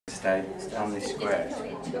stay on this square?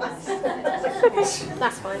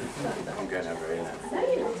 That's fine. I'm going over here now.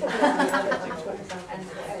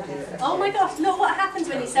 Oh my gosh, look what happens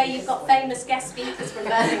when you say you've got famous guest speakers from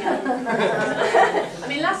Birmingham. I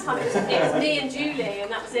mean, last time it was me and Julie,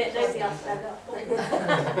 and that was it. Nobody else turned up.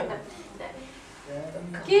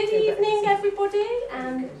 Good evening, everybody,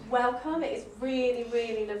 and welcome. It is really,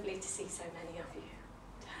 really lovely to see so many of you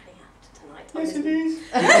turning out tonight. Yes, it is.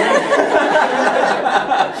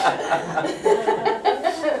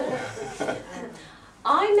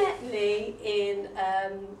 I met Lee in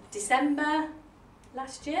December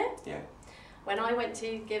last year. Yeah. When I went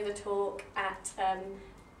to give a talk at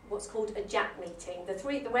what's called a JACT meeting.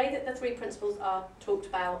 The way that the three principles are talked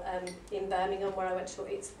about in Birmingham, where I went to talk,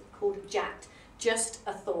 it's called JACT, just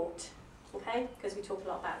a thought, okay? Because we talk a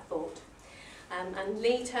lot about thought. And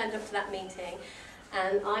Lee turned up to that meeting,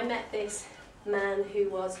 and I met this man who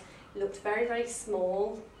looked very, very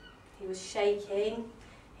small. He was shaking.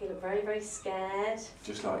 He looked very, very scared.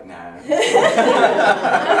 Just like now.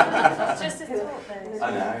 Just a thought, though.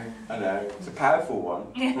 I know. It's a powerful one.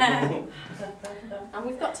 Yeah. And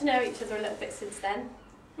we've got to know each other a little bit since then,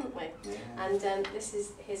 haven't we? Yeah. And this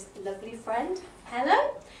is his lovely friend,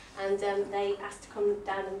 Helen. And they asked to come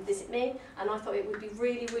down and visit me. And I thought it would be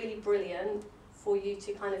really, really brilliant for you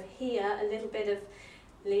to kind of hear a little bit of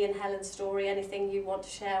Lee and Helen's story, anything you want to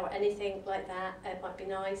share or anything like that. It might be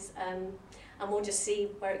nice. And we'll just see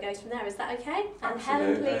where it goes from there. Is that okay? And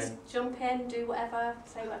Helen, please jump in, do whatever,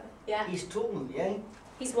 say whatever. Yeah. He's tall, yeah?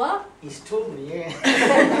 He's what? He's tall, yeah.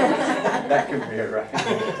 That could be alright.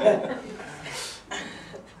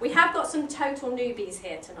 We have got some total newbies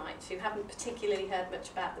here tonight who haven't particularly heard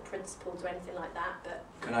much about the principles or anything like that, but...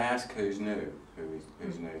 Can I ask who's new?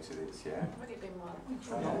 Who's new to this, yeah? Already been one.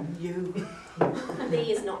 Oh, you.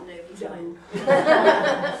 Lee is not new, he's young.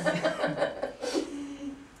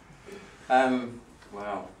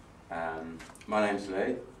 My name's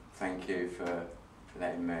Lee. Thank you for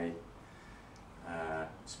letting me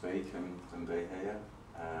speak and be here.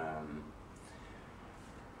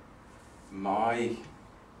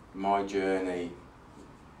 My journey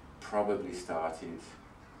probably started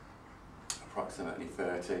approximately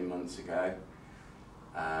 13 months ago,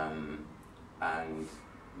 and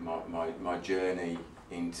my journey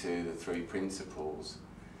into the three principles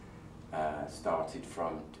started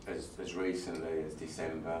from as recently as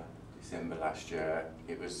December last year.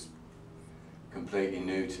 It was completely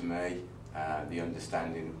new to me, the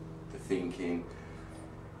understanding, the thinking,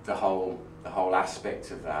 the whole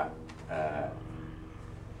aspect of that.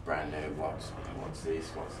 Brand new. What's this?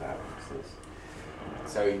 What's that? What's this?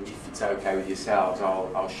 So if it's okay with yourselves,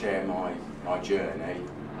 I'll share my journey,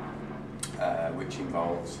 which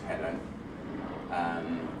involves Helen,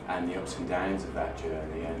 and the ups and downs of that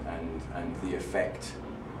journey, and the effect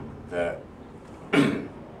that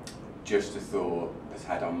just a thought has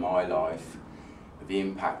had on my life, the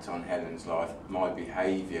impact on Helen's life, my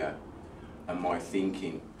behaviour and my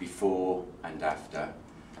thinking before and after,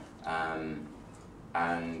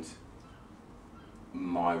 and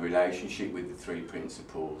my relationship with the three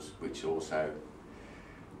principles, which also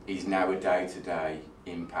is now a day-to-day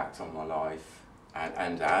impact on my life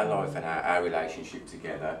and our life and our relationship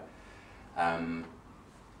together.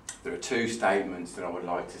 There are two statements that I would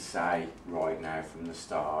like to say right now from the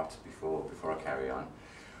start before I carry on.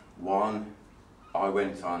 One, I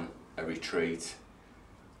went on a retreat.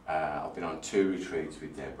 I've been on 2 retreats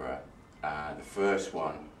with Deborah. The first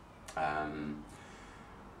one,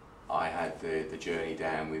 I had the journey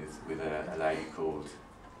down with a lady called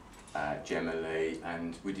Gemma Lee,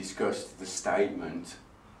 and we discussed the statement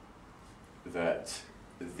that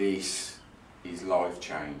this is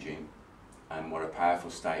life-changing, and what a powerful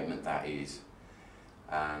statement that is.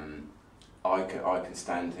 I can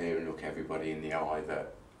stand here and look everybody in the eye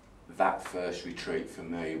that first retreat for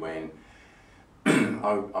me, when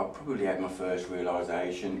I probably had my first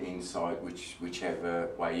realisation, insight, whichever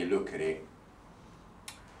way you look at it,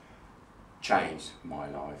 changed my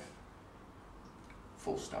life,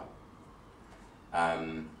 full stop.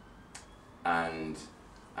 And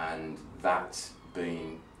that's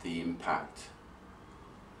been the impact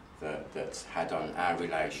that's had on our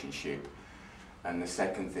relationship. And the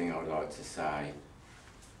second thing I'd like to say,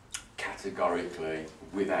 categorically,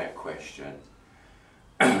 without question,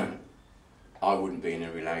 I wouldn't be in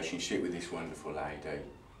a relationship with this wonderful lady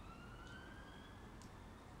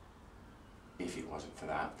if it wasn't for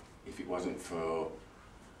that. If it wasn't for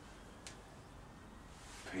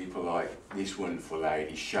people like this wonderful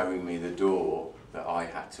lady showing me the door that I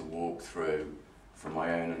had to walk through for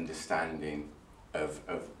my own understanding of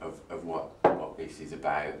what this is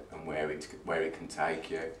about and where it can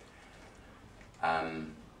take you. I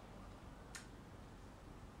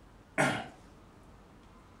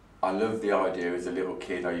love the idea. As a little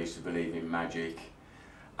kid, I used to believe in magic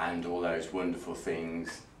and all those wonderful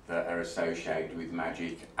things that are associated with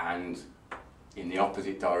magic, and in the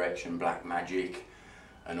opposite direction, black magic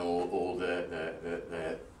and all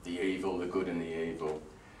the evil, the good and the evil.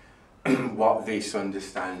 What this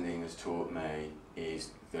understanding has taught me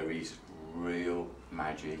is there is real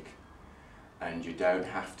magic, and you don't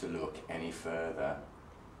have to look any further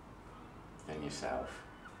than yourself.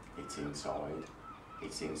 It's inside.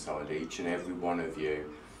 It's inside each and every one of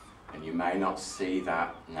you, and you may not see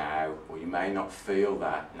that now, or you may not feel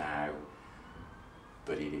that now,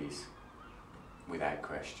 but it is, without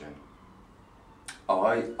question.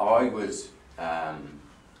 I was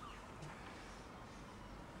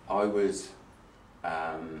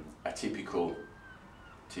a typical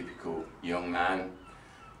young man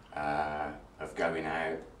of going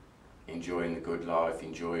out, enjoying the good life,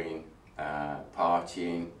 enjoying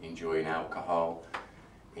partying, enjoying alcohol,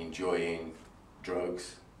 enjoying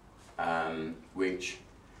drugs, which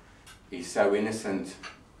is so innocent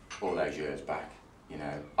all those years back. You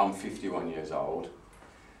know, I'm 51 years old.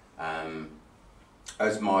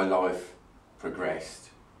 As my life progressed,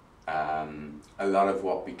 a lot of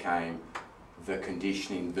what became the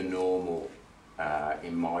conditioning, the normal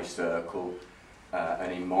in my circle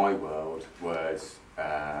and in my world was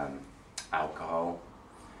alcohol.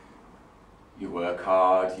 You work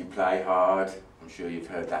hard, you play hard. I'm sure you've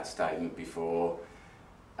heard that statement before.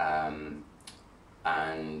 And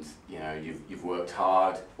you know, you've worked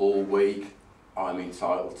hard all week. I'm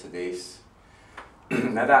entitled to this.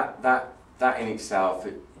 Now that in itself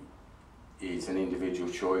is an individual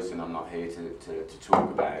choice, and I'm not here to talk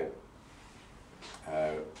about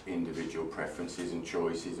individual preferences and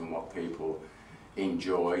choices and what people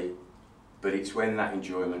enjoy. But it's when that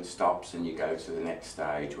enjoyment stops and you go to the next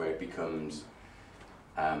stage where it becomes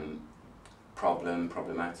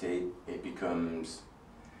problematic. It becomes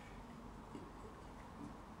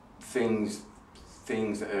things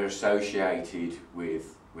that are associated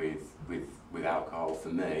with alcohol for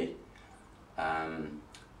me,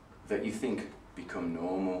 that you think become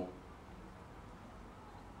normal.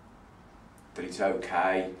 That it's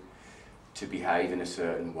okay to behave in a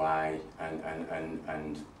certain way,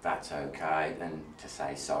 and that's okay, and to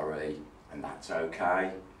say sorry, and that's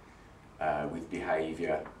okay, with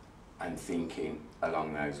behaviour and thinking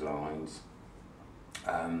along those lines.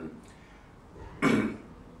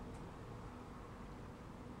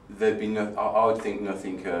 There'd be I would think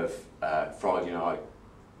nothing of Friday night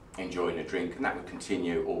enjoying a drink, and that would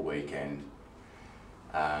continue all weekend.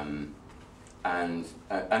 And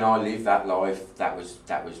I lived that life. That was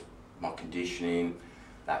my conditioning.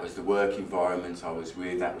 That was the work environment I was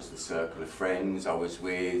with. That was the circle of friends I was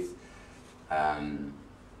with. And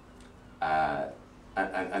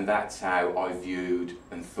that's how I viewed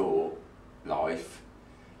and thought life.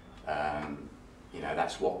 You know,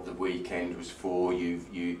 that's what the weekend was for. You've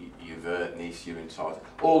earned this. You're entitled.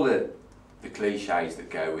 All the cliches that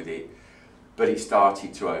go with it. But it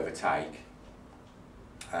started to overtake.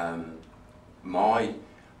 My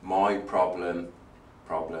problem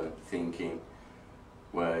thinking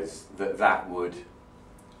was that would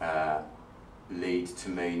lead to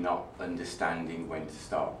me not understanding when to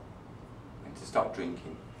stop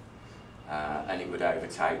drinking, and it would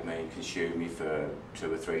overtake me and consume me for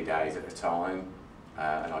 2 or 3 days at a time,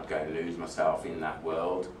 and I'd go and lose myself in that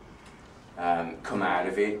world, come out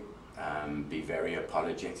of it, be very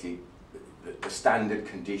apologetic. The standard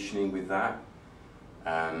conditioning with that,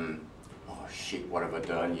 oh shit, what have I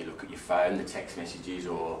done? You look at your phone, the text messages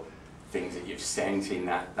or things that you've sent in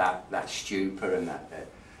that stupor and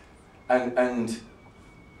and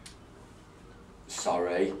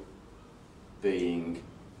sorry being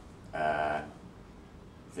the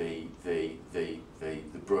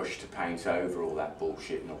brush to paint over all that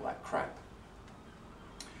bullshit and all that crap.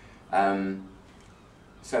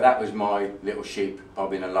 So that was my little sheep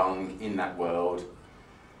bobbing along in that world,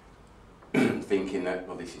 thinking that,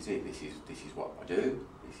 well, this is it. This is what I do.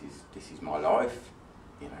 This is my life.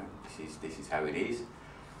 You know, this is how it is.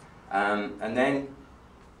 And then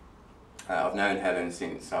I've known Helen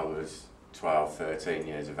since I was 12, 13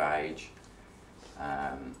 years of age.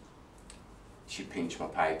 She pinched my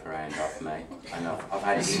paper round off me, and I've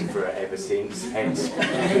had it in for her ever since. Hence,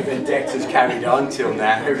 the debt has carried on till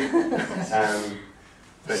now.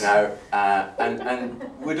 But no, and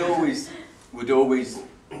we'd always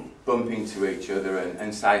bump into each other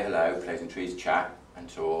and say hello, pleasantries, chat and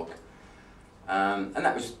talk, and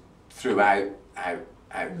that was throughout our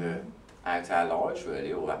lives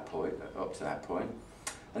really, all that point, up to that point.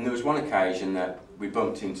 And there was one occasion that we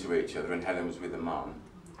bumped into each other and Helen was with her mum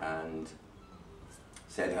and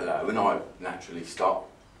said hello, and I naturally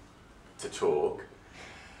stopped to talk,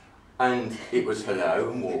 and it was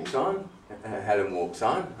hello and walks on. Helen walks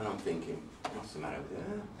on, and I'm thinking, what's the matter with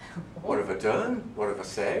her? What have I done? What have I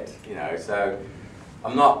said? You know, so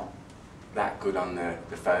I'm not that good on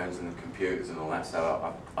the phones and the computers and all that,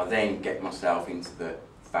 so I then get myself into the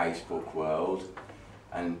Facebook world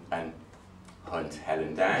and hunt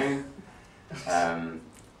Helen down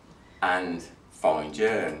and find you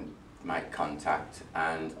and make contact,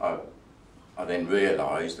 and I then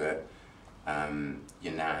realised that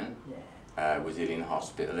your nan was ill in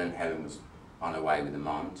hospital and Helen was on her way with her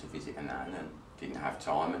mum to visit her nan and didn't have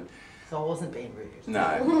time. And So I wasn't being rude.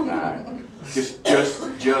 no,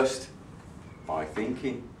 just by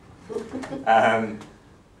thinking.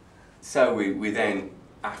 So we then,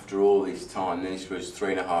 after all this time, this was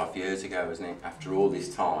 3.5 years ago, wasn't it? After all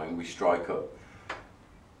this time, we strike up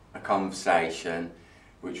a conversation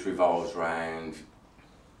which revolves around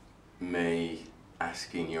me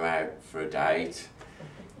asking you out for a date,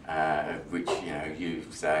 which, you know, you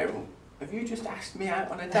say, well, have you just asked me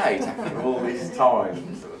out on a date after all this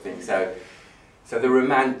time, sort of thing. So the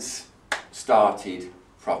romance started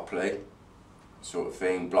properly, sort of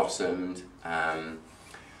thing, blossomed,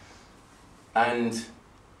 and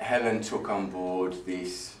Helen took on board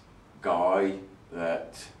this guy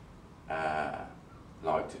that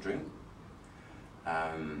liked to drink.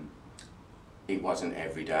 It wasn't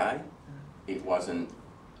every day. It wasn't.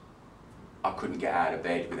 I couldn't get out of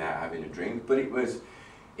bed without having a drink, but it was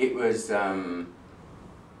a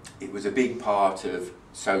big part of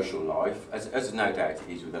social life, as no doubt it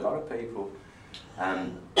is with a lot of people.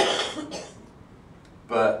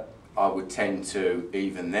 But I would tend to,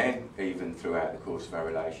 even throughout the course of our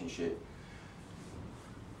relationship,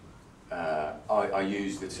 I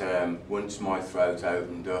used the term, once my throat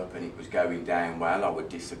opened up and it was going down well, I would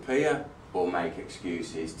disappear or make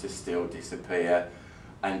excuses to still disappear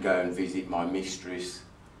and go and visit my mistress,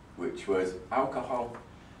 which was alcohol,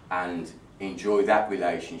 and enjoy that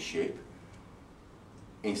relationship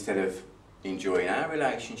instead of enjoying our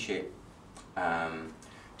relationship.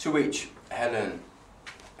 To which Helen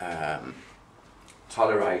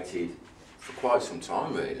tolerated for quite some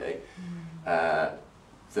time, really,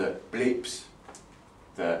 the blips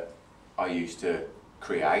that I used to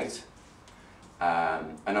create,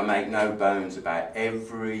 and I make no bones about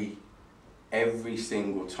every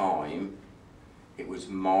single time it was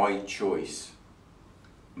my choice,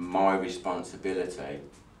 my responsibility.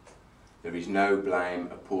 There is no blame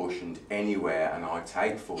apportioned anywhere, and I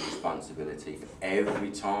take full responsibility for every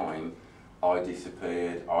time I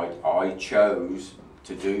disappeared. I chose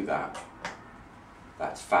to do that.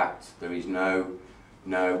 That's fact. There is no,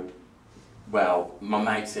 well, my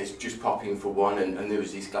mate says just pop in for one, and there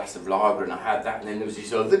was this glass of lager and I had that, and then there was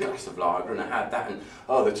this other glass of lager and I had that, and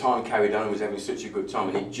oh, the time carried on, I was having such a good time,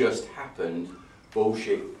 and it just happened.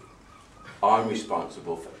 Bullshit. I'm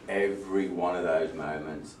responsible for every one of those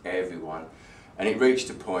moments, every one. And it reached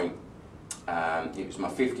a point, it was my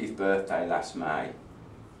 50th birthday last May,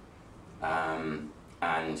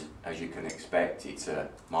 and as you can expect, it's a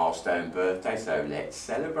milestone birthday, so let's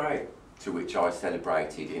celebrate. To which I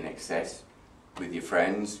celebrated in excess with your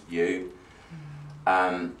friends, you.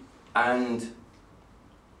 And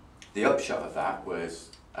the upshot of that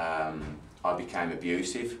was I became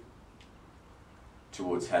abusive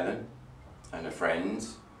towards Helen and her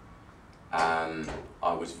friends. I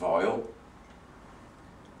was vile.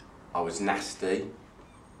 I was nasty.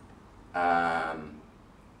 And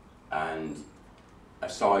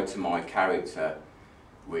aside to my character,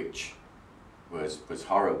 which was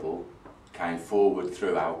horrible, came forward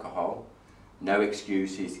through alcohol. No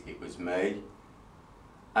excuses, it was me.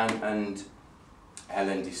 And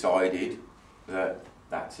Helen decided that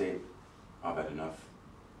that's it, I've had enough.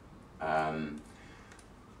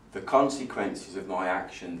 The consequences of my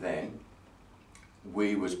action then,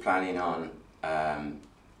 we was planning on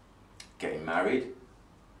getting married,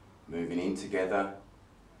 moving in together,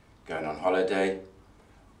 going on holiday,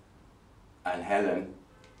 and Helen,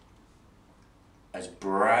 as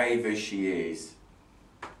brave as she is,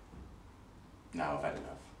 no, I've had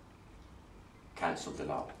enough. Cancelled the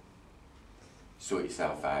lot. Sort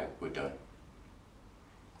yourself out, we're done.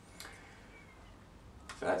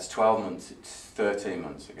 So that's 12 months, it's 13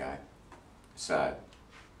 months ago. So,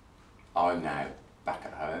 I'm now back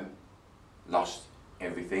at home, lost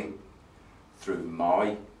everything through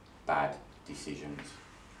my bad decisions.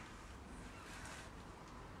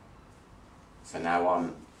 So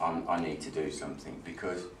now I need to do something,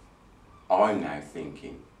 because I'm now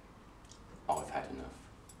thinking, I've had enough.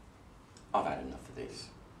 I've had enough of this.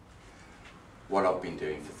 What I've been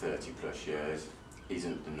doing for 30 plus years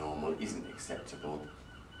isn't the normal, isn't acceptable.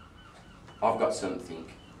 I've got something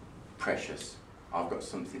precious, I've got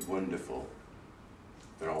something wonderful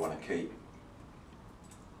that I want to keep.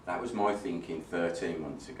 That was my thinking 13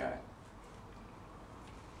 months ago.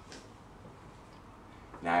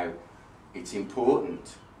 Now, it's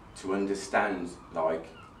important to understand, like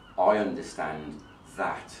I understand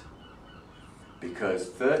that, because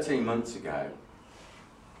 13 months ago,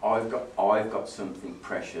 I've got something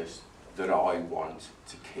precious that I want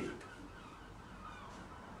to keep,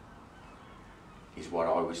 is what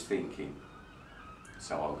I was thinking,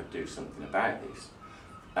 so I could do something about this.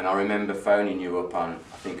 And I remember phoning you up on,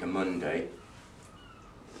 I think, a Monday,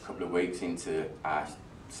 a couple of weeks into our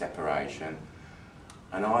separation,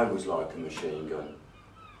 and I was like a machine gun.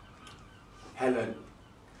 Helen,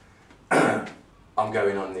 I'm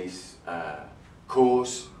going on this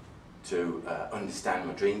course to understand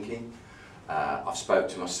my drinking. I've spoke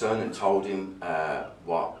to my son and told him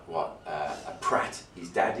what a prat his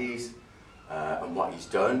dad is and what he's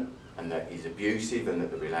done, and that he's abusive and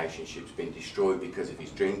that the relationship's been destroyed because of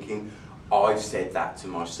his drinking. I've said that to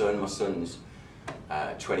my son. My son's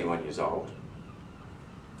 21 years old.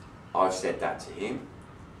 I've said that to him.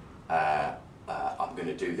 I'm going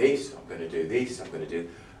to do this, I'm going to do this, I'm going to do...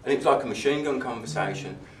 And it was like a machine gun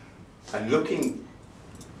conversation. And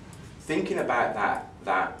thinking about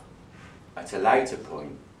that at a later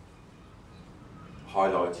point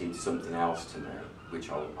highlighted something else to me, which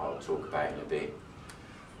I'll talk about in a bit.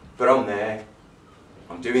 But I'm there,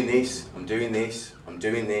 I'm doing this, I'm doing this, I'm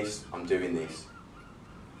doing this, I'm doing this.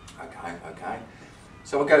 Okay.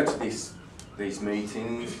 So I go to these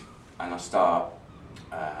meetings and I start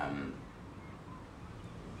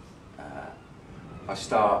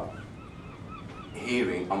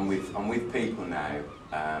hearing. I'm with people now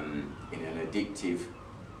in an addictive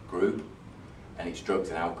group, and it's drugs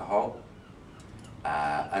and alcohol,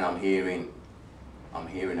 and I'm hearing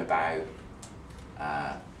about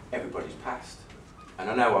everybody's past. And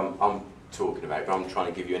I know I'm talking about it, but I'm trying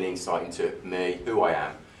to give you an insight into me, who I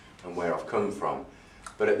am, and where I've come from.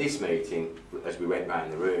 But at this meeting, as we went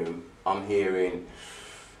round the room, I'm hearing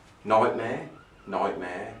nightmare,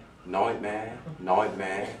 nightmare, nightmare,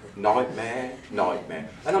 nightmare, nightmare, nightmare.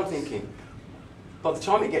 And I'm thinking, by the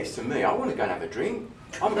time it gets to me, I want to go and have a drink.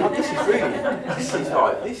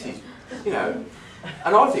 This is, you know,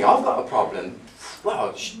 and I think I've got a problem.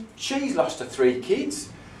 Well, she's lost her 3 kids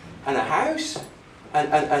and a house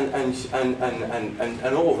and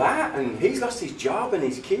all that, and he's lost his job and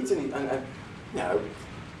his kids, and you know,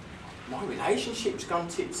 my relationship's gone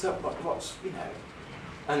tits up. What's, you know,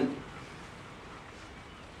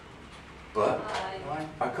 but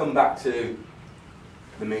I come back to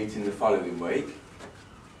the meeting the following week.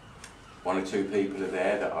 1 or 2 people are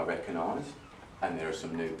there that I recognise, and there are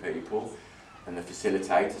some new people, and the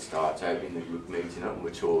facilitator starts opening the meeting up and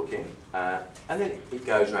we're talking, and then it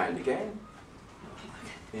goes round again.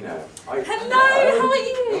 You know, hello, how are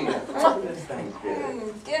you? Thank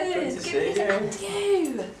you. Good to see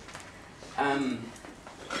you.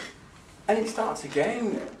 And it starts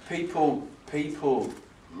again. People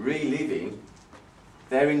reliving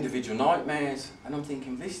their individual nightmares, and I'm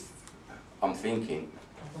thinking, this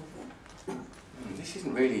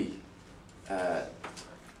isn't really.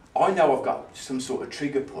 I know I've got some sort of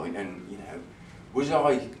trigger point, and you know, was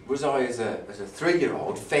I as a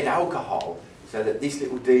 3-year-old fed alcohol so that this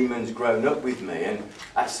little demon's grown up with me, and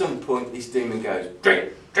at some point this demon goes,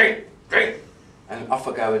 drink, drink, drink, and off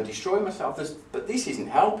I go and destroy myself. But this isn't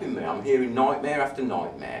helping me. I'm hearing nightmare after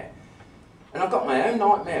nightmare, and I've got my own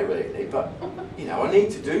nightmare really. But you know, I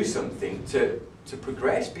need to do something to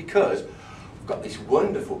progress, because I've got this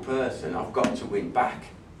wonderful person I've got to win back.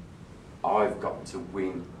 I've got to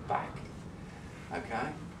win back.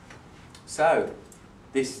 Okay? So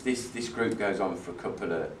this group goes on for a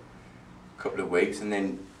couple of weeks, and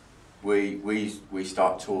then we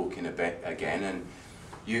start talking a bit again, and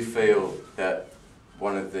you feel that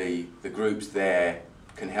one of the groups there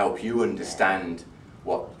can help you understand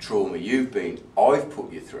what trauma I've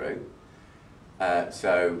put you through.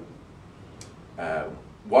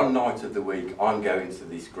 One night of the week I'm going to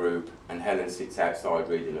this group and Helen sits outside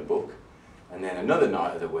reading a book, and then another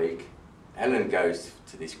night of the week Helen goes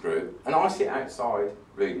to this group and I sit outside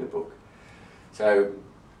reading a book. So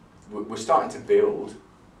we're starting to build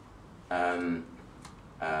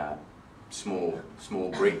small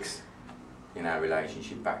bricks in our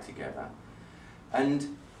relationship back together.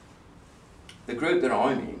 And the group that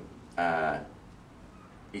I'm in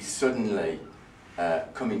is suddenly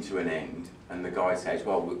coming to an end, and the guy says,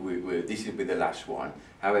 well, this will be the last one.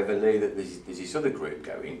 However, Lee, that there's this other group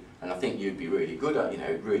going, and I think you'd be really good at,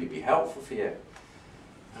 it'd really be helpful for you.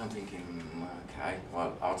 And I'm thinking, okay,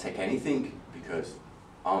 well, I'll take anything, because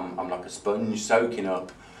I'm like a sponge soaking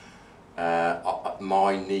up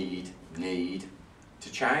my need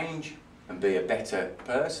to change and be a better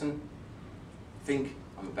person. I think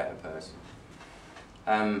I'm a better person.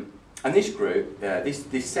 And this group,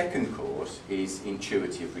 this second course is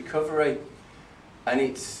Intuitive Recovery, and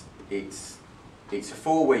it's a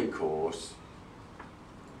 4-week course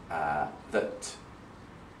that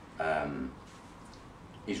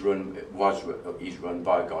is run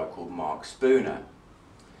by a guy called Mark Spooner,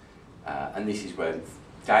 and this is when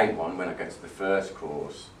day one, when I go to the first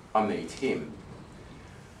course, I meet him.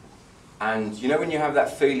 And you know when you have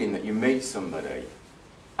that feeling that you meet somebody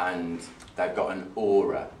and they've got an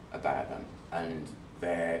aura about them, and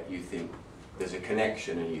you think there's a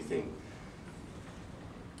connection, and you think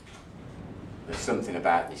there's something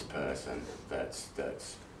about this person that's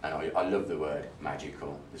and I love the word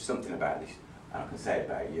magical. There's something about this, and I can say it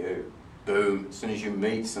about you. Boom, as soon as you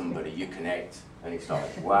meet somebody, you connect, and it's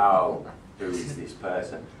like, wow, who is this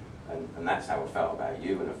person? And that's how I felt about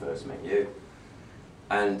you when I first met you.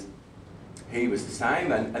 And he was the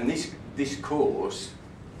same, and this course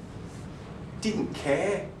didn't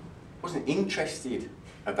care, wasn't interested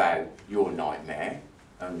about your nightmare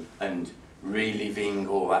and reliving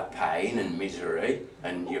all that pain and misery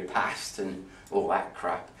and your past and all that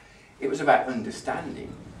crap. It was about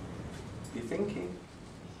understanding. You're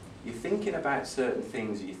thinking about certain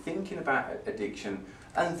things, you're thinking about addiction,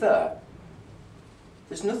 and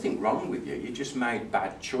there's nothing wrong with you, you just made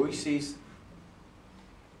bad choices.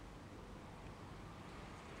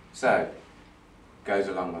 So, goes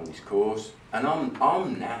along on this course, and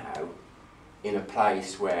I'm now in a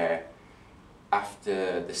place where,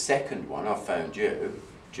 after the second one, I phoned you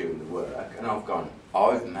during the work, and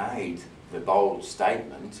I've made the bold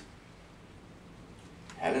statement,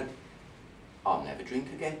 Helen, I'll never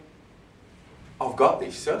drink again. I've got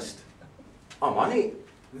this sussed. I'm on it.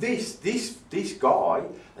 This guy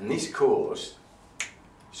and this course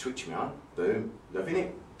switch me on. Boom. Loving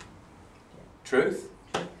it. Truth.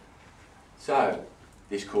 So,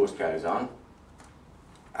 this course goes on.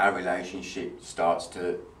 Our relationship starts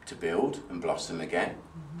to build and blossom again.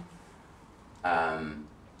 My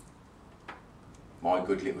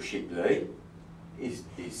good little ship Lee is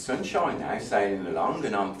sunshine now, sailing along,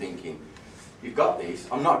 and I'm thinking, you've got this.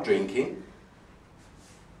 I'm not drinking.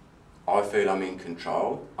 I feel I'm in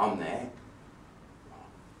control. I'm there.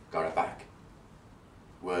 Got her back.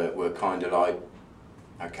 We're kind of like,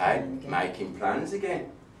 okay, making plans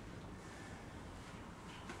again.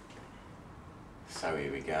 So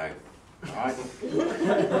here we go. All right.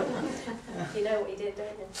 You know what you did,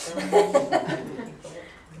 don't you?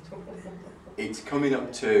 It's coming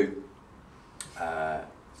up to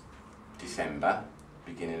December,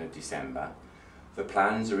 beginning of December. The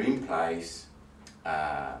plans are in place.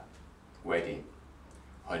 Wedding,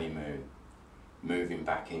 honeymoon, moving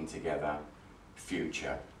back in together,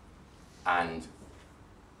 future, and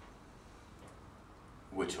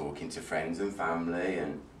we're talking to friends and family,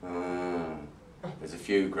 and there's a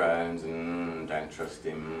few groans, and don't trust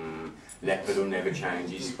him, leopard will never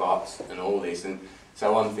change his spots, and all this, and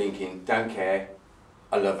so I'm thinking, don't care,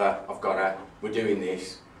 I love her, I've got her, we're doing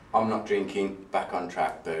this, I'm not drinking, back on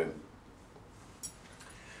track, boom.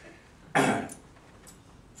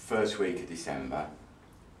 First week of December,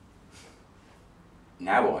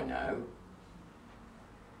 now I know,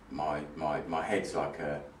 my head's like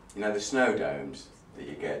the snow domes that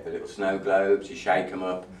you get, the little snow globes, you shake them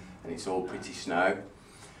up and it's all pretty snow.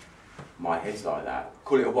 My head's like that.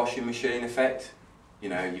 Call it a washing machine effect. You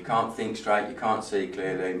can't think straight, you can't see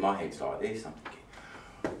clearly. My head's like this. I'm thinking,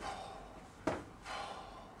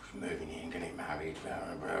 moving in, getting married,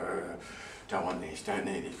 don't want this, don't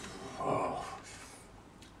need it.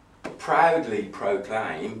 Proudly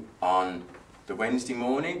proclaim on the Wednesday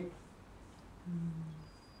morning,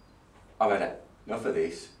 I've had enough of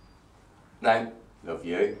this. No, love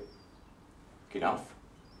you. Get off.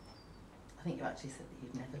 I think you actually said that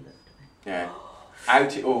you'd never loved me. Yeah.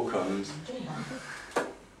 Out it all comes.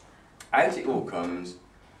 Out it all comes.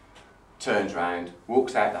 Turns round,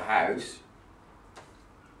 walks out the house,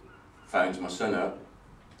 phones my son up.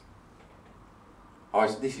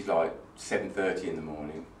 This is like 7:30 in the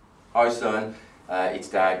morning. Hi son, it's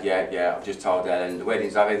Dad, yeah, I've just told Ellen, the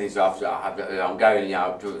wedding's off, everything's off, I'm going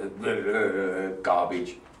out,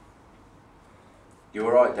 garbage. You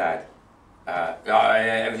alright, Dad?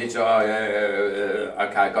 Everything's alright,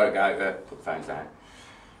 okay, gotta go, put the phones down.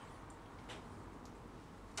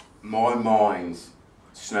 my mind's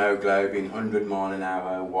snow globing, 100 mile an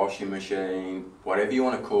hour, washing machine, whatever you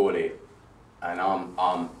want to call it, and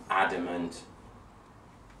I'm adamant,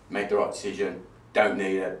 make the right decision, don't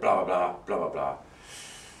need it, blah, blah, blah, blah, blah, blah.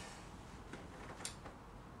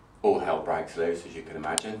 All hell breaks loose, as you can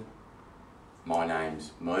imagine. My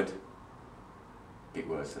name's Mud. Bit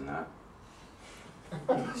worse than that.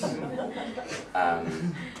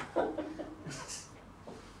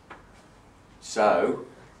 So,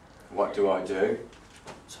 what do I do?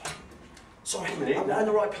 Sorry, I'm not in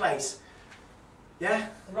the right place. Yeah?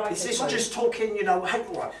 Right, Is this okay. just talking, you know, hey,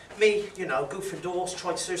 right, me, you know, go for doors,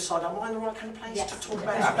 tried suicide, am I in the right kind of place Yes. to talk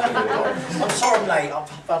about it? I'm sorry I'm late,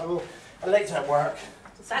 I'm late at work.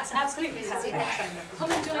 That's absolutely fantastic.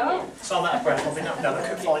 Come and join in. So I'm out of breath, I've been up and down, I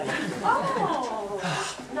couldn't find you. Oh,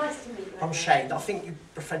 nice to meet you. I'm Shane, I think you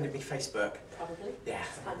befriended me Facebook. Probably. Yeah,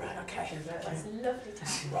 right, okay. It's lovely to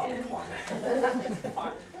have you. Right,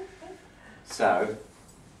 fine. So,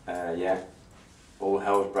 yeah, all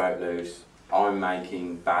hell's broke loose. I'm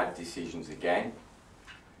making bad decisions again.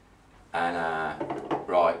 And,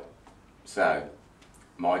 right, so,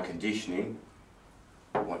 my conditioning,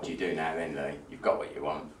 what do you do now then, Lee? You've got what you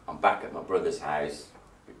want. I'm back at my brother's house,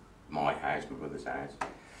 my brother's house.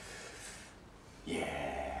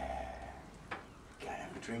 Yeah, go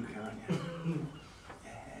have a drink, can't you?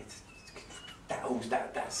 Yeah,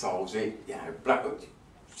 that solves it. You know, black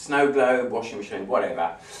snow globe, washing machine,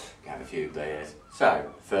 whatever. Go have a few beers.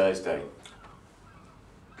 So, Thursday,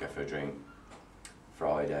 go for a drink.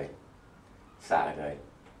 Friday, Saturday,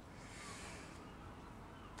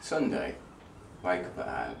 Sunday, wake up at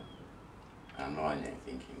home, and I'm lying there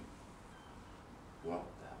thinking, what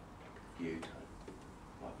the fuck have you done?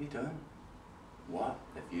 What have you done? What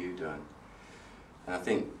have you done? And I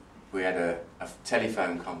think we had a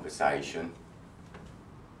telephone conversation,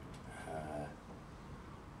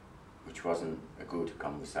 which wasn't a good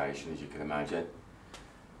conversation, as you can imagine.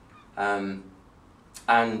 And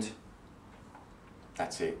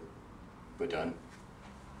that's it, we're done.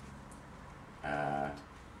 I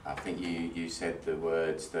think you said the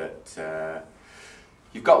words that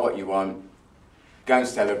you've got what you want, go and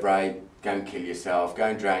celebrate, go and kill yourself, go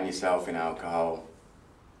and drown yourself in alcohol,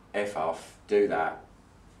 F off, do that,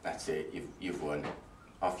 that's it, you've won,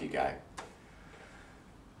 off you go.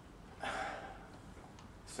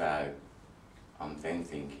 So, I'm then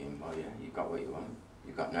thinking, well yeah, you've got what you want,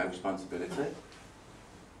 you've got no responsibility,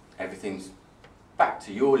 everything's back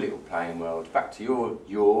to your little playing world, back to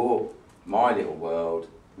my little world,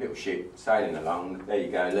 little ship sailing along, there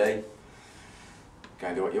you go Lee, go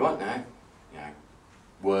and do what you want now, you know,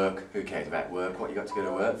 work, who cares about work, what you got to go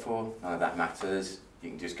to work for, none of that matters, you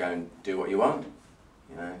can just go and do what you want,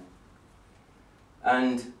 you know,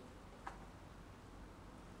 and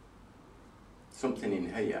something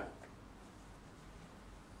in here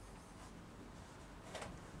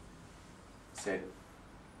said,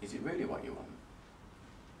 is it really what you want?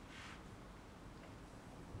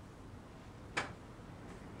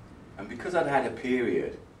 And because I'd had a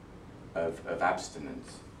period of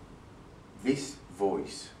abstinence, this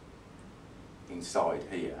voice inside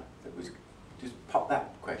here that was just popped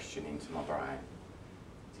that question into my brain.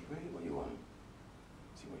 Is it really what you want?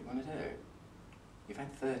 Is it what you want to do? You've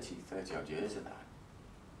had 30 odd years of that.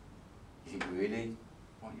 Is it really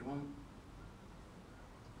what you want?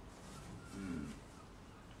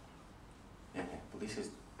 Yeah, well this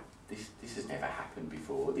has never happened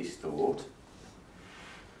before, this thought.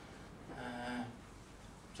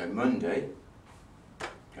 So Monday,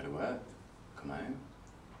 go to work, come home.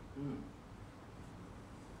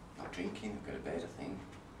 Not drinking, go to bed I think.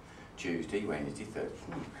 Tuesday, Wednesday,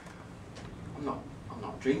 Thursday. I'm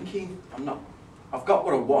not drinking, I've got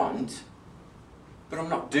what I want, but I'm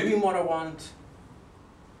not doing what I want.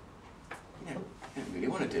 You don't really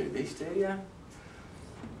want to do this, do you?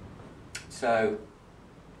 So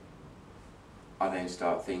I then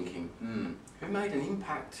start thinking, who made an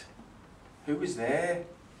impact? Who was there?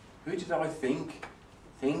 Who did I think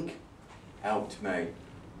helped me?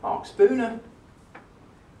 Mark Spooner.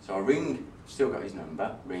 So I ring, still got his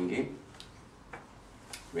number, ring him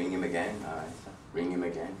again, no answer, ring him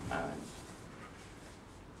again, no answer.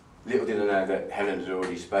 Little did I know that Helen had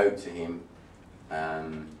already spoke to him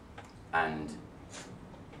and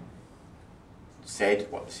said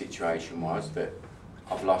what the situation was, that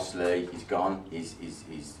I've lost Lee, he's gone, he's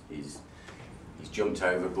jumped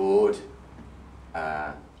overboard.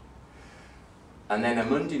 And then a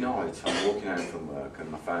Monday night, I'm walking home from work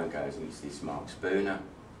and my phone goes and it's this Mark Spooner.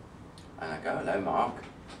 And I go, hello Mark.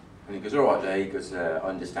 And he goes, all right Lee, he goes, I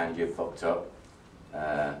understand you've fucked up.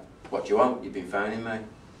 What do you want? You've been phoning me.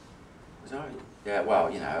 was I? Yeah,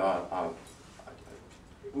 well, you know,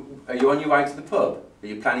 are you on your way to the pub? Are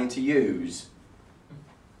you planning to use?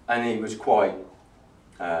 And he was quite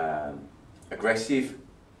aggressive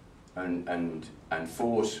and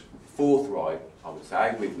forthright, I would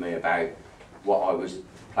say, with me about what I was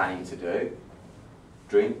planning to do,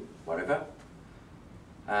 drink, whatever.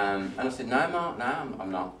 And I said, no, Mark,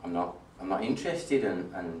 no, I'm not interested,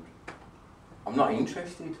 and I'm not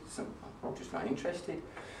interested. I'm just not interested.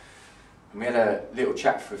 And we had a little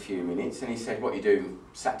chat for a few minutes, and he said, what are you doing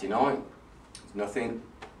Saturday night? Nothing.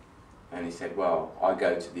 And he said, well, I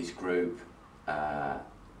go to this group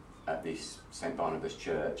at this St Barnabas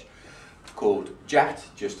church called JAT,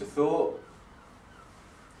 Just a Thought.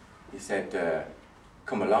 He said,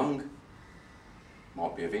 come along,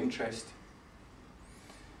 might be of interest.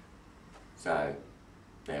 So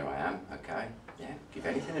there I am, okay, yeah, give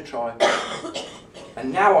anything a try.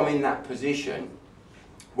 And now I'm in that position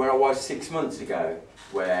where I was 6 months ago,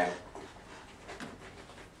 where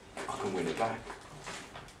I can win it back.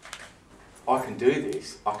 I can do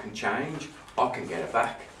this, I can change, I can get it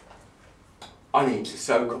back. I need to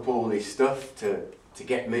soak up all this stuff to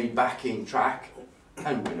get me back in track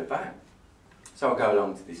and win it back. So I go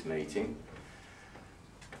along to this meeting,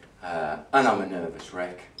 and I'm a nervous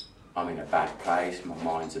wreck. I'm in a bad place, my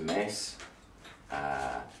mind's a mess.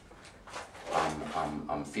 I'm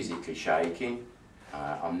physically shaking.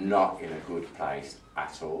 I'm not in a good place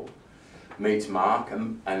at all. Meet Mark,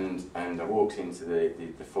 and I walked into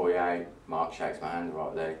the foyer. Mark shakes my hand,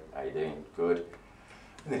 right there, how you doing? Good.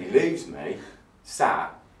 And then he leaves me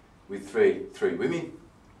sat with three women,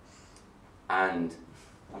 and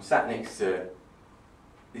I'm sat next to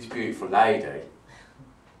this beautiful lady,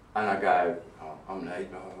 and I go, oh, I'm late,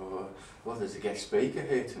 well, there's a guest speaker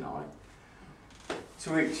here tonight.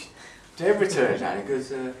 To which Deborah turns around and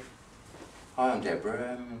goes, hi, I'm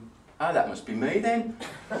Deborah. Oh, that must be me then.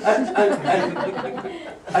 And I'm like,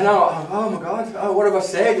 oh my God, oh, what have I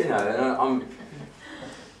said? You know,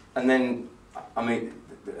 and then I meet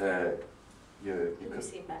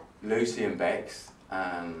Lucy and Bex,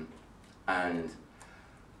 and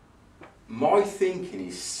my thinking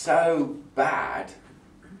is so bad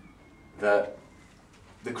that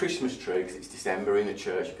the Christmas tree, because it's December in a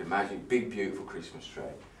church, you can imagine, big beautiful Christmas tree.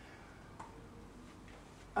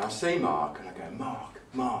 And I see Mark and I go,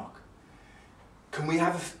 Mark, can we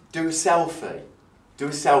do a selfie? Do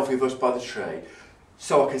a selfie of us by the tree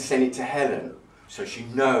so I can send it to Helen so she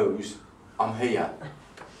knows I'm here.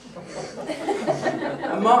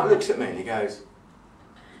 And Mark looks at me and he goes,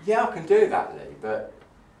 yeah, I can do that, Lee, but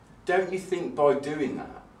don't you think by doing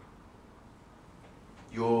that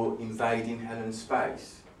you're invading Helen's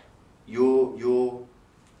space? You're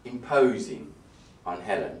imposing on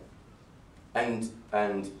Helen. And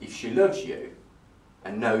if she loves you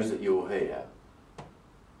and knows that you're here,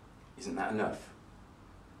 isn't that enough?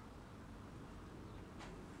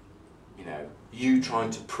 You know, you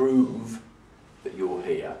trying to prove that you're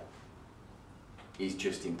here is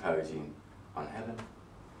just imposing on Helen.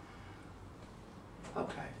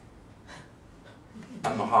 Okay.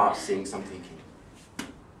 And my heart sinks, I'm thinking,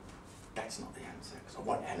 that's not the answer, because I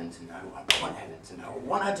want Helen to know, I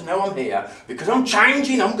want her to know I'm here, because I'm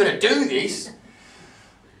changing, I'm going to do this.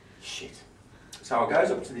 Shit. So I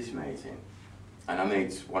goes up to this meeting, and I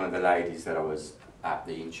meet one of the ladies that I was at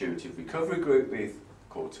the Intuitive Recovery group with,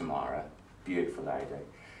 called Tamara, beautiful lady.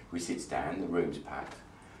 We sit down, the room's packed.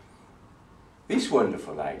 This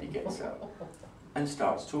wonderful lady gets up and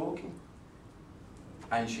starts talking.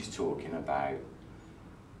 And she's talking about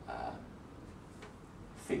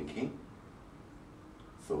thinking,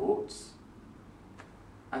 thoughts,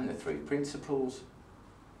 and the three principles.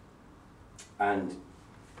 And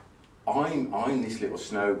I'm this little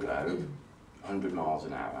snow globe, 100 miles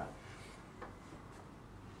an hour,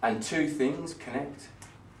 and two things connect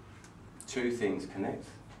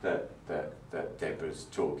that Deborah's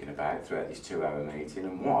talking about throughout this 2-hour meeting,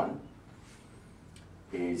 and one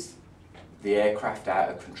is the aircraft out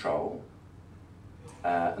of control,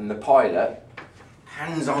 and the pilot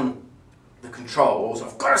hands on the controls.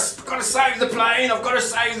 I've got to save the plane.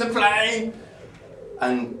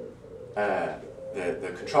 And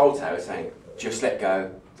the control tower is saying, just let go.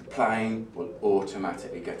 The plane will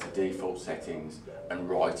automatically get to default settings and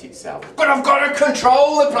right itself. But I've got to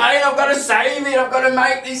control the plane. I've got to save it. I've got to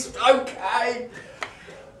make this okay.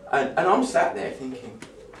 And I'm sat there thinking,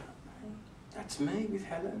 that's me with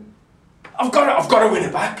Helen. I've got to win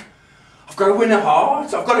her back. I've got to win her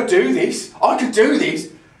heart. I've got to do this. I can do this.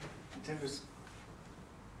 And there was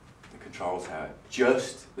the control tower.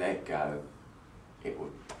 Just let go. It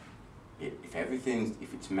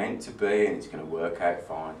if it's meant to be and it's going to work out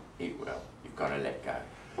fine, it will. You've got to let go.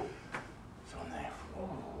 So I'm there.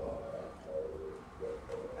 Oh,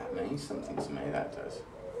 that means something to me, that does.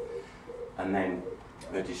 And then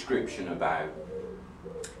the description about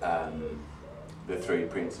the three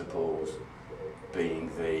principles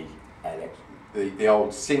being the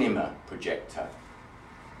old cinema projector.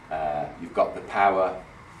 You've got the power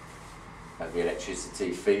of the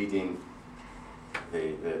electricity feeding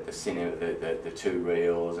the cinema, the two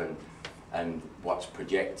reels, and what's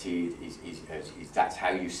projected is that's how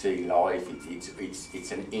you see life.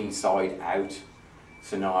 It's an inside out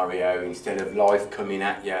scenario. Instead of life coming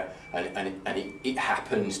at you and it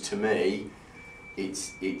happens to me,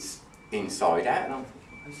 it's inside out. And I'm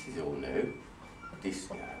thinking, this is all new.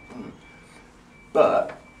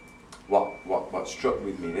 But what struck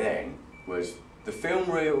with me then was the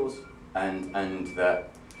film reels and that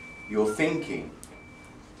you're thinking.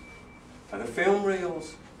 And the film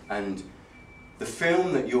reels and the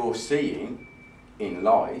film that you're seeing in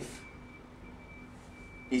life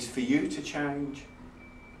is for you to change.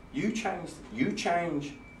 You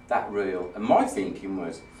change that reel. And my thinking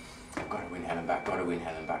was, I've got to win Helen back, got to win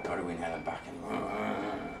Helen back, got to win Helen back. And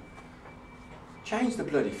change the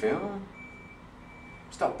bloody film.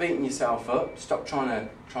 Stop beating yourself up. Stop trying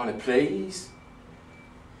to please.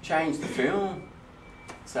 Change the film.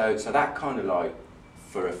 So that kind of like,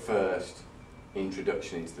 for a first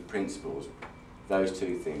introduction into the principles, those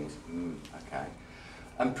two things, okay.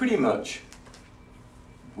 And pretty much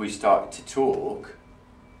we started to talk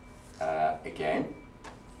again,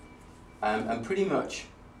 and pretty much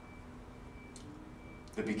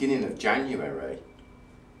the beginning of January,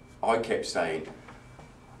 I kept saying,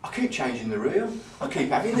 I keep changing the reel. I keep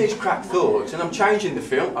having these crap thoughts, and I'm changing the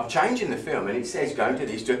film. I'm changing the film, and it says going to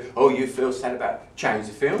this. Oh, you feel sad about change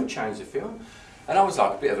the film, change the film, and I was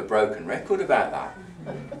like a bit of a broken record about that.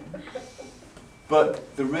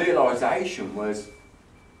 But the realisation was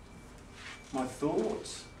my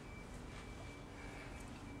thoughts.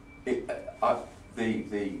 The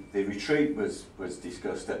retreat was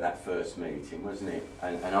discussed at that first meeting, wasn't it?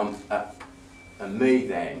 And me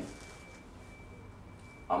then.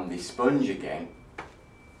 I'm this sponge again.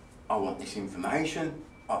 I want this information.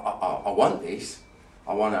 I want this.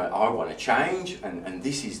 I want to change, and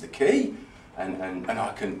this is the key. And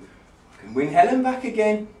I can win Helen back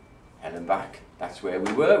again. Helen back. That's where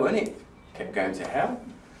we were, wasn't it? Kept going to hell.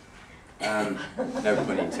 No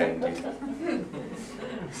pun intended.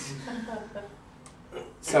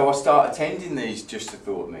 So I start attending these Just a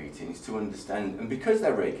Thought meetings to understand, and because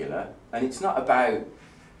they're regular, and it's not about.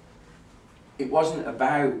 It wasn't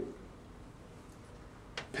about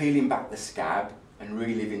peeling back the scab and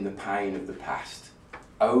reliving the pain of the past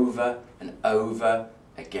over and over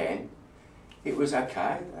again. It was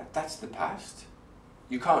okay, that's the past.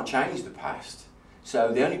 You can't change the past.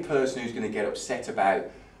 So the only person who's going to get upset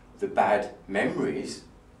about the bad memories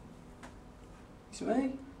is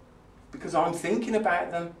me. Because I'm thinking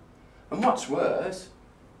about them. And what's worse,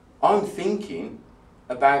 I'm thinking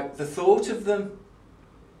about the thought of them.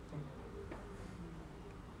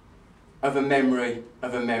 Of a memory,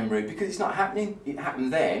 because it's not happening. It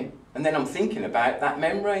happened then, and then I'm thinking about that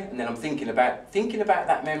memory, and then I'm thinking about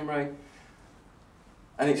that memory.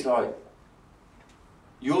 And it's like,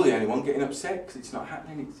 you're the only one getting upset because it's not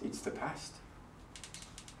happening, it's the past.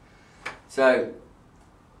 So,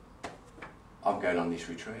 I'm going on this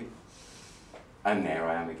retreat. And there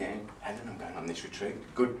I am again. Helen, I'm going on this retreat.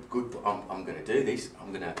 Good, I'm going to do this.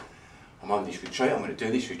 I'm on this retreat, I'm going to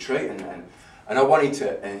do this retreat, and I wanted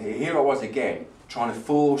to, and here I was again, trying to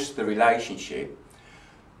force the relationship.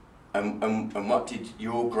 And what did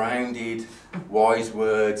your grounded, wise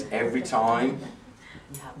words every time?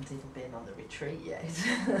 You haven't even been on the retreat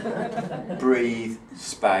yet. Breathe,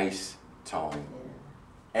 space, time.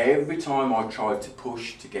 Yeah. Every time I tried to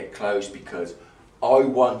push to get close because I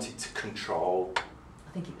wanted to control.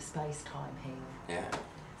 I think it was space-time here. Yeah.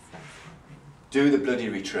 Space-time. Do the bloody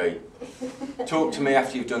retreat. Talk to me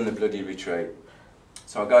after you've done the bloody retreat.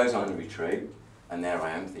 So I goes on the retreat, and there I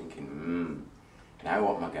am thinking, now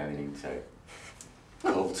what am I going into?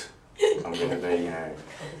 Cult. I'm going to be,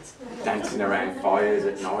 dancing around fires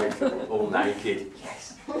at night, all naked.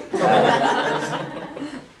 Yes.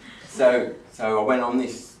 So I went on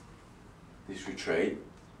this retreat,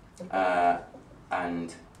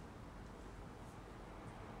 and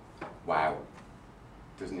wow,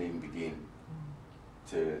 doesn't even begin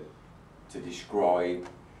to describe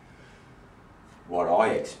what I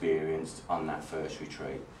experienced on that first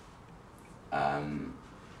retreat. And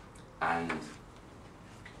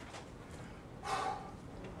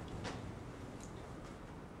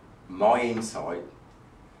my insight,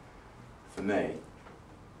 for me,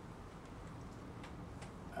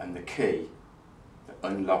 and the key that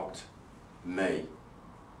unlocked me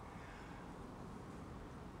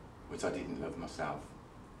was I didn't love myself.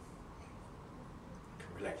 Can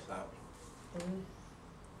relate to that.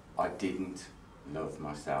 I didn't love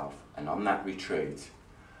myself, and on that retreat,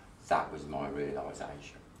 that was my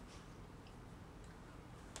realisation.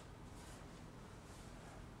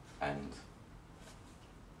 And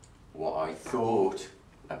what I thought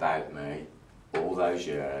about me all those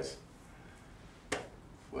years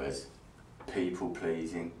was people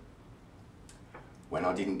pleasing. When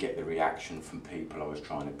I didn't get the reaction from people I was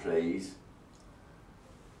trying to please,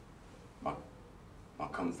 my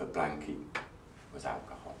comfort blanket was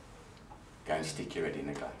alcohol. Go and stick your head in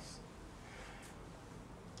a glass.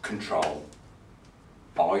 Control.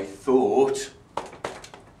 I thought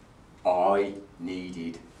I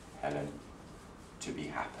needed Helen to be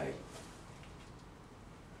happy.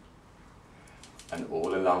 And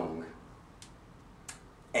all along,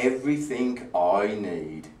 everything I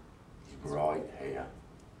need is right here.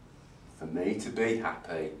 For me to be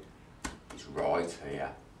happy is right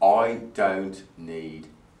here. I don't need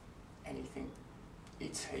anything.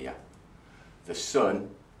 It's here. The sun,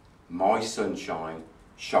 my sunshine,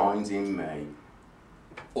 shines in me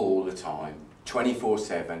all the time,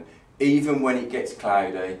 24/7, even when it gets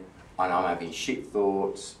cloudy and I'm having shit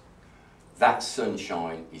thoughts, that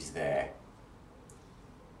sunshine is there.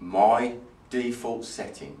 My default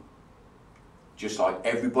setting, just like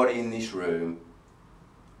everybody in this room,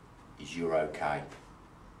 is you're okay.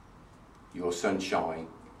 Your sunshine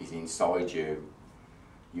is inside you.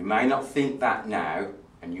 You may not think that now,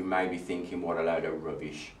 and you may be thinking what a load of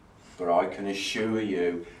rubbish, but I can assure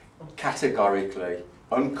you, categorically,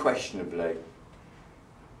 unquestionably,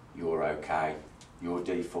 you're okay. Your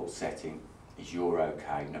default setting is you're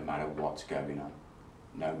okay no matter what's going on,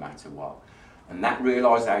 no matter what. And that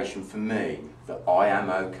realisation for me that I am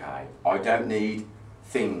okay, I don't need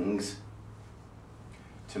things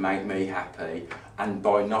to make me happy, and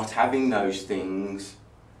by not having those things,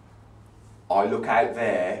 I look out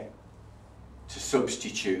there to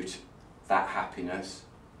substitute that happiness.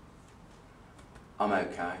 I'm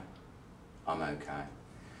okay. I'm okay.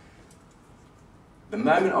 The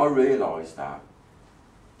moment I realised that,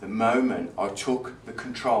 the moment I took the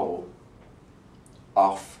control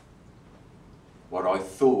off what I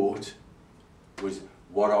thought was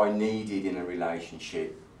what I needed in a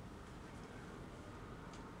relationship,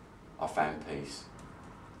 I found peace.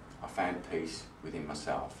 I found peace within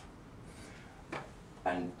myself.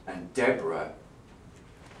 And Deborah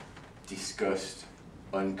discussed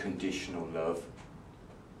unconditional love.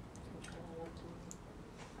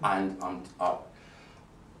 And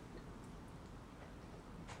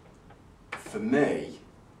for me,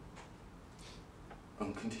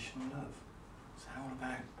 unconditional love. What's that all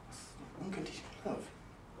about? Unconditional love?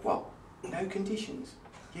 What? No conditions?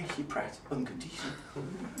 Yes, you Pratt, unconditional.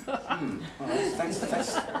 Well,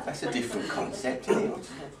 that's a different concept, isn't it?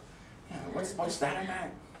 What's that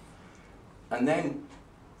about? And then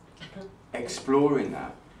exploring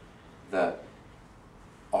that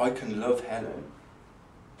I can love Helen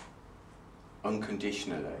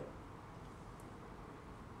unconditionally.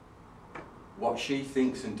 What she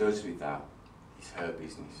thinks and does with that is her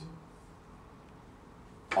business.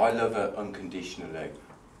 I love her unconditionally.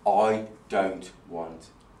 I don't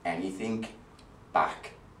want anything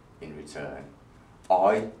back in return.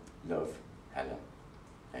 I love Helen.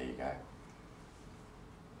 There you go.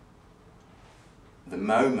 The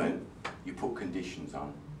moment you put conditions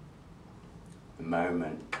on, the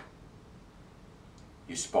moment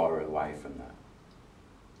you spiral away from that,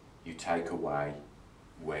 you take away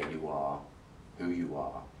where you are, who you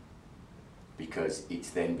are, because it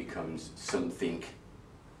then becomes something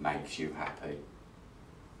makes you happy,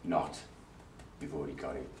 not you've already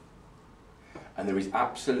got it. And there is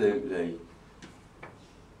absolutely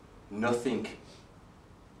nothing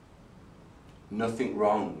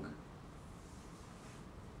wrong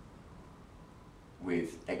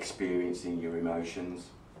with experiencing your emotions,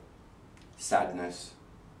 sadness,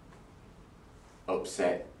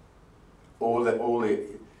 upset, all the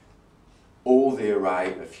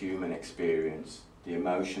array of human experience, the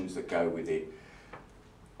emotions that go with it.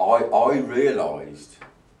 I realised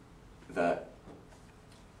that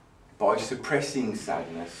by suppressing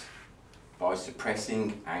sadness, by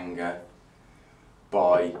suppressing anger,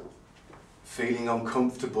 by feeling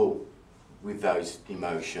uncomfortable with those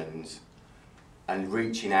emotions and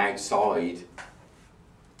reaching outside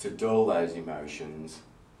to dull those emotions,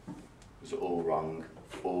 was all wrong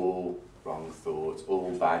thoughts,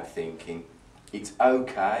 all bad thinking. It's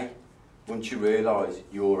okay once you realise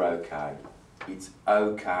you're okay, it's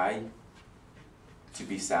okay to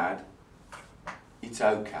be sad. It's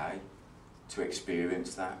okay to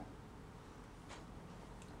experience that.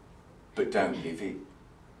 But don't live it.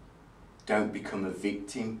 Don't become a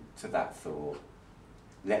victim to that thought.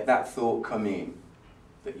 Let that thought come in,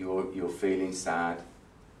 that you're feeling sad.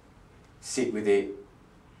 Sit with it.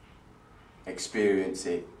 Experience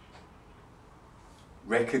it.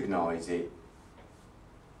 Recognise it.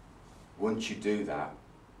 Once you do that,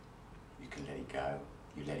 you can let it go.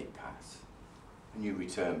 You let it pass. And you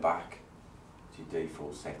return back to your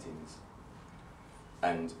default settings.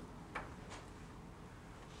 And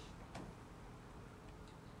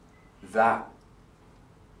that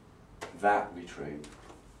retreat,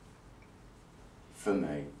 for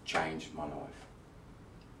me, changed my life.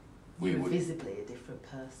 You were visibly a different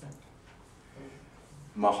person.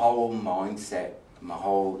 My whole mindset, my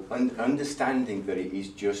whole understanding that it is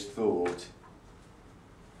just thought,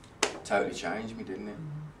 totally changed me, didn't it?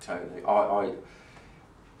 Totally.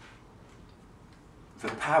 The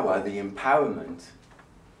power, the empowerment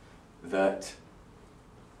that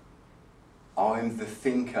I'm the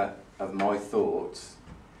thinker of my thoughts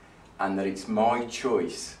and that it's my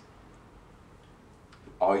choice.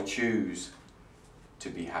 I choose to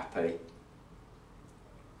be happy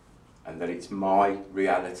and that it's my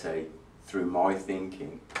reality through my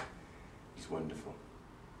thinking is wonderful.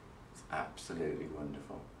 It's absolutely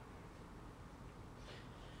wonderful.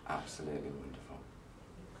 Absolutely wonderful.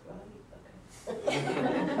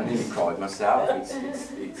 I nearly cried myself.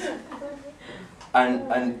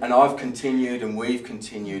 And I've continued and we've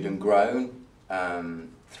continued and grown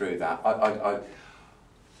through that.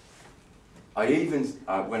 I even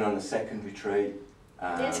went on a second retreat.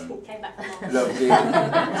 Yes, came back from Mars. Loved it.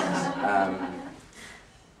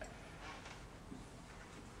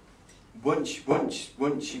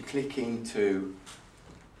 Once you click into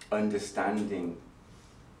understanding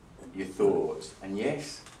your thoughts, and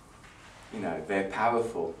yes, you know, they're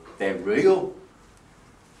powerful, they're real.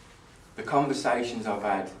 The conversations I've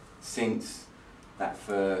had since that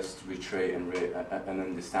first retreat and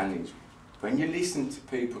understandings, when you listen to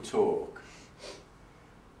people talk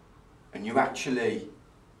and you actually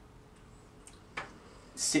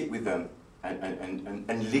sit with them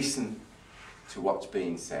and listen to what's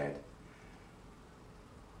being said,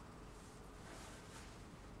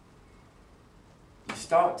 you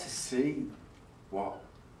start to see what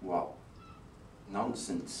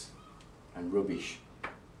nonsense and rubbish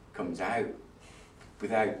comes out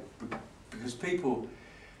because people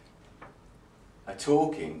are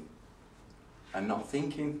talking and not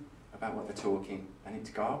thinking about what they're talking, and it's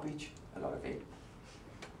garbage, a lot of it.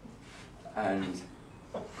 And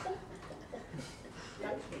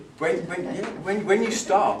when you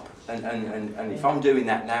stop and if I'm doing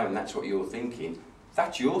that now and that's what you're thinking,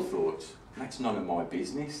 that's your thoughts. That's none of my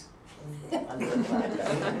business.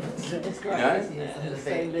 It's great.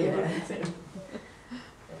 You know?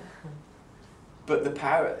 But the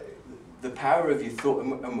power of your thought,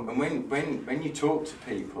 and when you talk to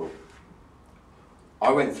people,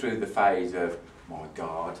 I went through the phase of, my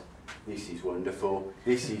God, this is wonderful,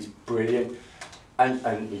 this is brilliant,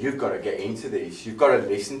 and you've got to get into this, you've got to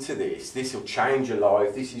listen to this will change your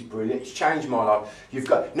life, this is brilliant, it's changed my life. You've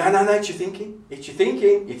got, no, it's your thinking,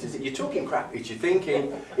 you're talking crap, it's your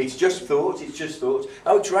thinking, it's just thoughts,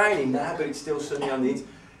 oh, it's raining now, but it's still sunny on the inside.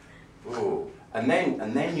 Oh, and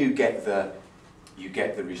then you get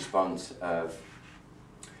the response of,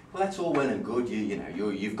 well, that's all well and good.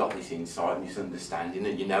 You've got this insight and this understanding,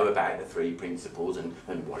 and you know about the three principles and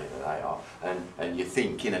whatever they are, and you're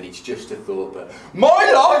thinking, and it's just a thought. But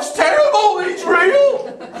my life's terrible. It's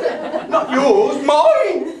real, not yours,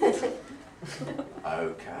 mine.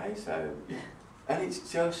 Okay, so, and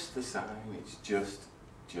it's just the same. It's just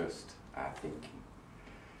our thinking,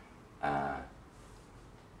 and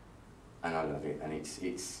I love it, and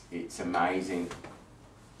it's amazing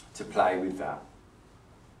to play with that.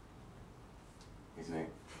 Isn't it?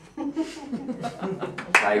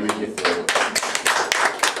 Play with your thoughts.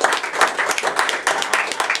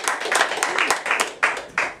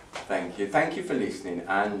 Thank you for listening.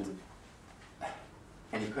 And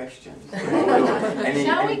any questions?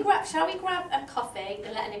 Shall we grab a coffee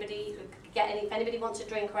and let anybody if anybody wants a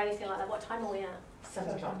drink or anything like that? What time are we at?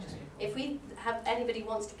 7 o'clock. If we have anybody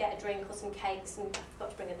wants to get a drink or some cakes, and I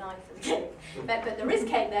forgot to bring a knife for the cake, but there is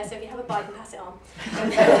cake there, so if you have a bite, you can pass it on.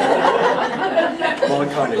 My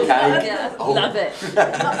kind of cake. Yeah, love it.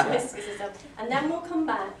 Lots of biscuits and stuff. And then we'll come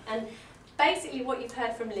back, and basically what you've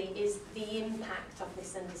heard from Lee is the impact of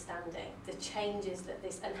this understanding, the changes that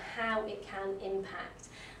this, and how it can impact.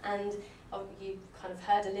 And you kind of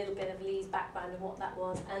heard a little bit of Lee's background and what that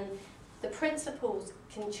was. And the principles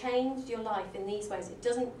can change your life in these ways.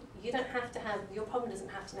 You don't have to have, your problem doesn't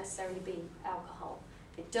have to necessarily be alcohol.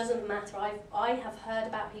 It doesn't matter. I have heard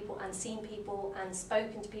about people and seen people and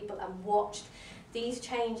spoken to people and watched these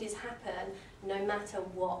changes happen no matter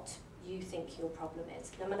what you think your problem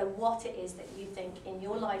is, no matter what it is that you think in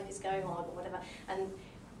your life is going on or whatever. And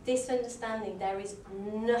this understanding, there is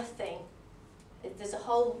nothing. There's a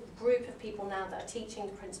whole group of people now that are teaching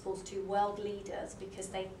the principles to world leaders because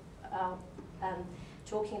they are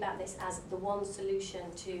talking about this as the one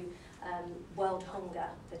solution to world hunger.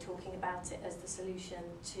 They're talking about it as the solution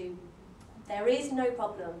to... There is no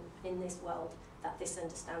problem in this world that this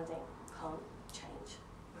understanding can't change,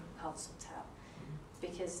 can't sort out.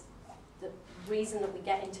 Because the reason that we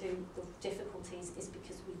get into the difficulties is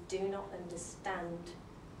because we do not understand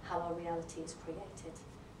how our reality is created.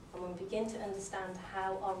 And when we begin to understand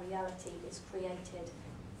how our reality is created,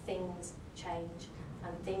 things change,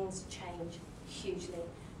 and things change hugely.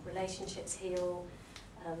 Relationships heal,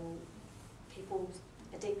 people's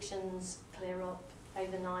addictions clear up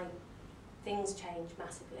overnight. Things change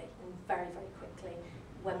massively and very, very quickly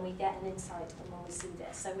when we get an insight and when we see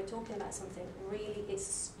this. So we're talking about something really,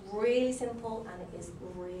 it's really simple and it is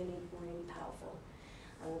really, really powerful.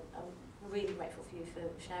 And I'm really grateful for you for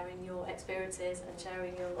sharing your experiences and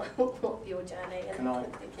sharing your journey. And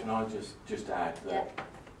can I just add that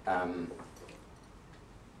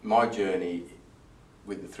my journey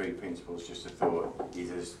with the 3 principles, just a thought,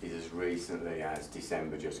 is as recently as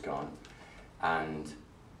December just gone, and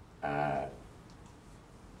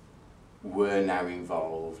we're now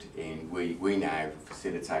involved in, we now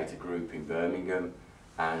facilitate a group in Birmingham,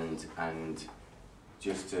 and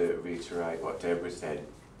just to reiterate what Deborah said,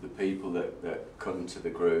 the people that come to the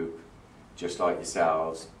group, just like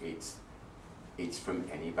yourselves, it's from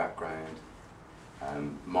any background.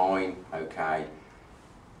 Mine, okay,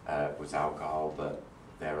 was alcohol, but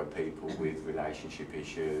there are people with relationship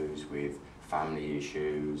issues, with family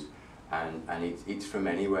issues, and it's from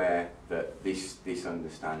anywhere that this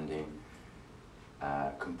understanding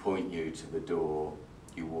can point you to the door.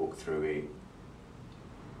 You walk through it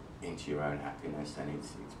into your own happiness, and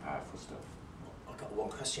it's powerful stuff. I've got one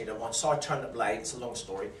question, you don't mind. So I turned up late, it's a long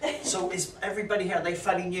story. So is everybody here, are they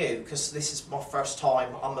fairly new? Because this is my first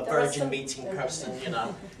time, I'm a virgin meeting person, you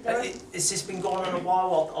know. Has this been going on a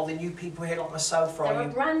while? Are there new people here like myself? Or there are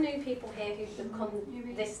brand new people here who've come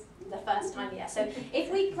the first time, yeah. So if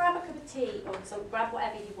we grab a cup of tea or grab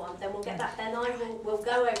whatever you want, then we'll get that. Then we'll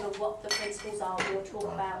go over what the principles are. We'll talk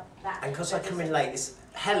about that. And because I come in late, is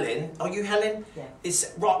Helen? Are you Helen? Yeah.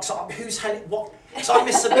 Is right? So who's Helen? What? So I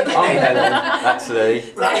missed the beginning. I'm Helen. That's Lee.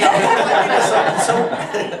 So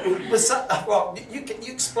was that? Well, you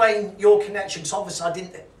explain your connection. Because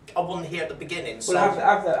obviously I wasn't here at the beginning. So.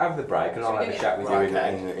 Well, have the break, and I'll have a chat with you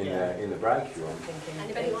in the break if you want.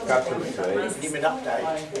 Anybody want Grab to something to eat. Give me an update.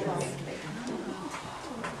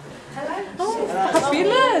 Hello. Oh,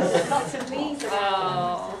 fabulous! Lots of leaves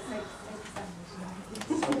around.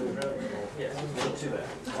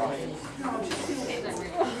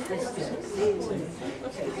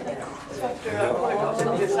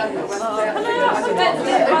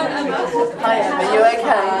 Hi, Emma, you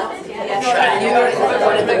okay? Yeah. You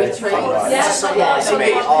want to move a tree? Yeah. So me,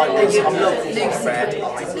 I'm local to Fred. I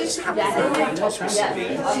was happy to recently.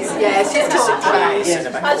 Yeah, she's talking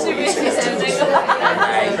about Actually, really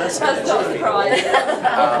that's not a surprise.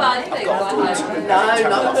 What bad thing about home? No,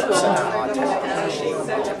 not at all.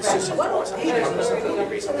 The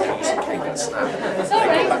reason why I used to cake and snap. I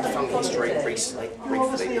got back to family history recently,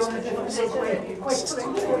 briefly. I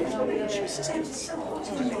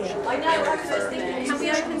know, I was just thinking, can we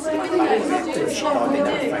open some windows?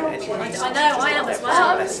 I know, I am as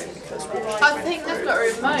well. I think they've got a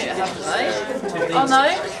remote, haven't they? Oh no?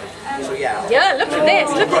 So yeah. Yeah, look at this,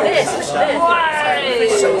 look at this.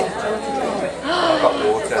 I've got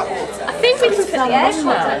water. I think we can put the aircon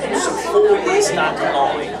on. So 4 years down the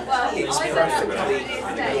line, it's perfectly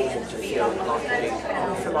normal to feel like it. I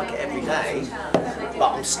don't feel like it every day, but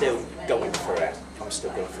I'm still going through it. I'm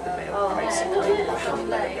still going through the mill, basically. I haven't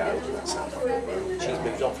let her go. That's how she's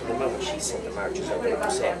moved on from the moment she's seen the marriage is over.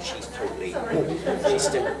 She's totally, she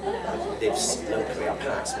still lives locally. I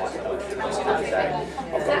pass like a lot of times every day.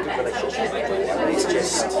 I've got a good relationship with her. It's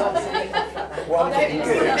just, well, I'm getting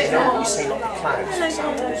good. You know, you see like the clouds, for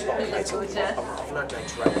example, there's a lot of clouds. I've learned how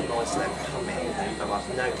to recognise them coming, and I've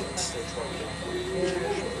noticed they're trying to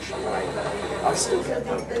push away. I still get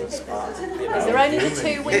moments, but you know. Is there only the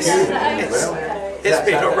 2 windows that open? It's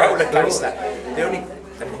been a roller coaster. The only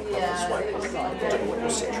I don't know what your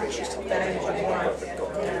situation is. I've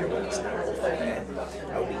got everyone's now off there,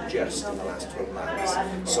 only just in the last 12 months.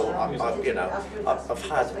 So I've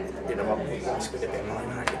had, it's been a bit like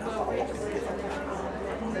that, but I'm not going to give up.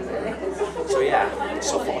 So yeah,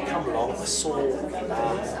 so I thought I'd come along. I saw the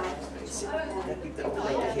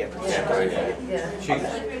lady here.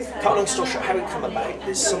 Cut long story short, how it come about,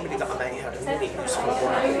 there's somebody that I met who had a mini who's from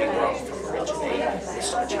where I'm from originally. They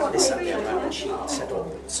started chatting this at me about, and she said, oh,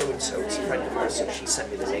 so-and-so is a friend of hers, so she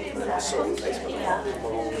sent me the link, and then I saw it on Facebook, come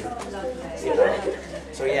along, you know.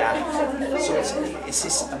 So yeah, so it's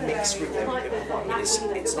this a mixed group. I mean,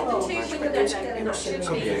 it's not all management, it's Anybody.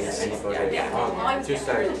 Just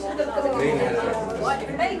so, me and Helen,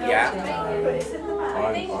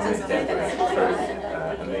 I'm with Deborah for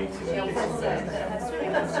a meeting with a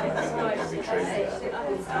retreat,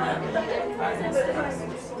 and she invited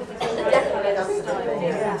us down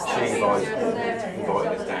to stay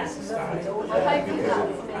because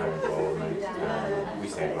of our involvement. We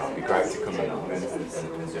said, well, it'd be great to come along and do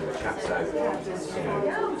a chat. So, you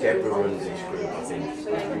know, Deborah runs this group, I think,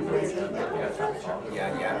 every week. And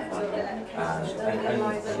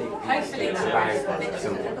it's about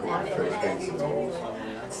something called the three principles.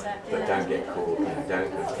 But don't get caught,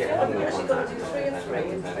 don't get hung up on that and make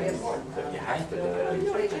that you have to learn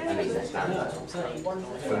and understand that.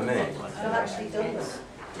 For me,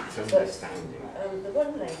 it's understanding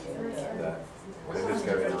that whatever's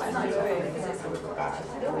going on in your life, however bad,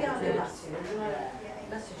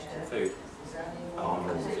 food, I'm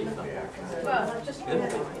going to be okay.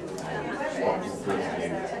 What is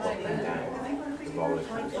bringing you up and down?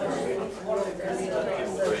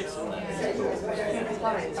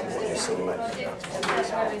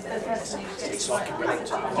 It's like a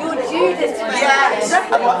painter. You're Judith. Yes.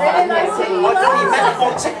 We met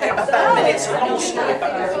once about minutes, a long story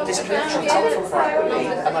about this connection from Bradley,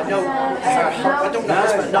 and I know I don't know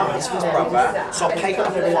husband, not husband's brother, so I paid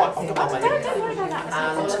up a lot. I've got my money,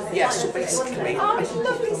 and yeah, so basically.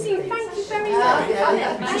 Lovely seeing. Thank you very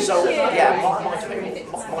much. So yeah,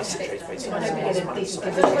 my situation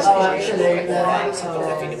basically. Oh, absolutely. I've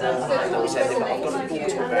got a daughter there,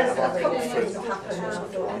 and I've gone through.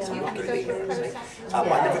 I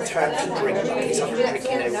never turned to drink, because I'm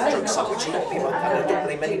drinking drugs, which a lot of people, and I don't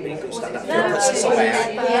blame many people stand up for because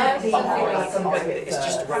but it's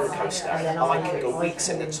just a roller coaster. I can go weeks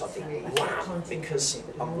in and something, wow, because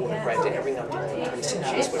I'm born and bred in everything I've done for 26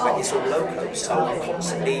 years, but it's all local, so I'm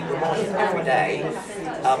constantly reminded every day.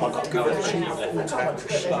 I've got a good relationship with my daughter,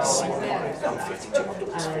 because she's, I'm 52, my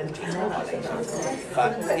daughter's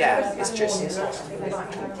 14, but yeah, it's just,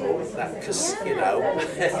 that, because, you know,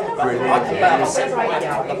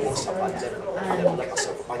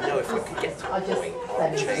 I know if I could get to a point,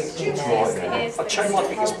 I'd change. I'd change my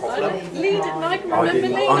biggest problem. Lee didn't like remember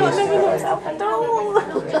Lee not knowing what's up and down.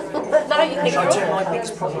 Now you think, I tell you, my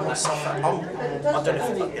biggest problem is I don't know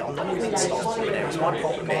if I'm not going to start areas. My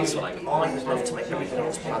problem is, like, I love to make everybody on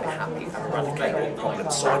this planet happy and eradicate all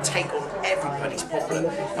problems. So I take on everybody's problem,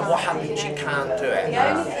 and what happens, you can't do it.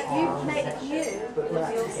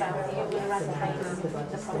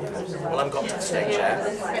 Well, I've got to the stage yet.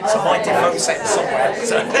 So my default set somewhere.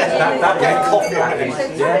 So that get coffee out of it.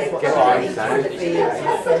 Yeah, get on down.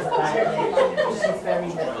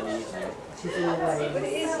 She's always, but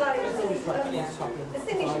it is like, the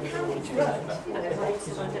thing is, you can interrupt, you know,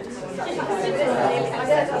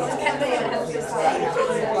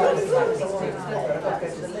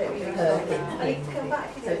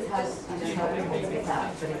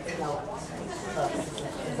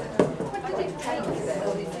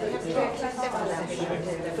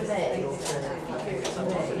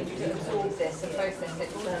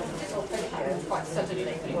 quite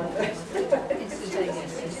suddenly.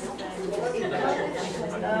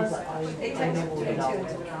 It takes between 2 and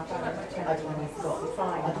 2.5 hours. I've always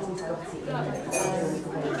got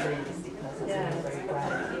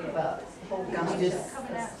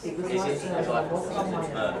it in but it was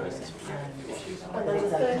murder, is this and then the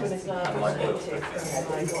third one is now I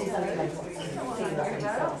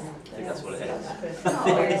think that's what it is.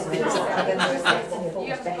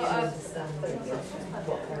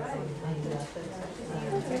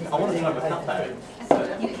 I want to try a cut though.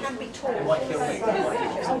 You can be taught. It might kill me. It might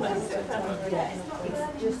kill something.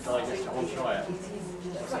 I want to try it.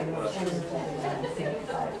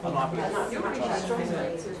 I'm not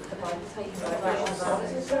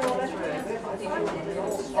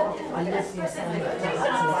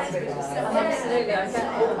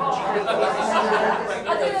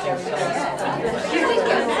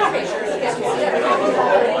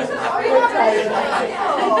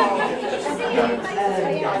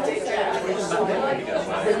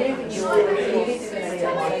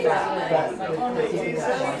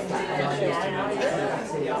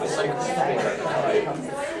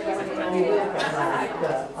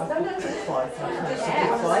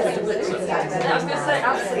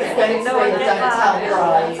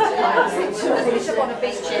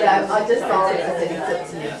I just thought it was up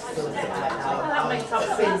to you to sort of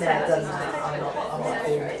I've been there, done that. I'm not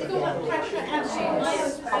doing it again.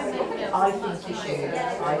 I think you should.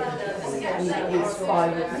 I think it's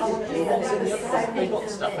fine. They've got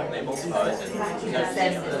stuff, haven't they? Multipliers and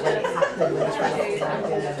December when it happened, when it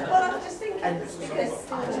and I just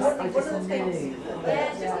knew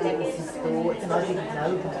that it was his thoughts, and I didn't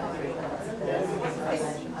know about it.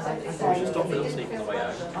 we should stop little sneak on the way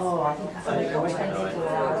out. Oh, I think I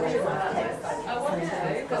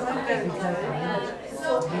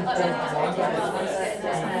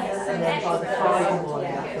and then by the Friday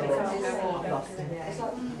morning, I thought, I've lost him. I've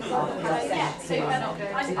lost him to I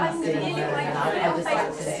just had to let him go. And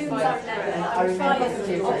I remember doing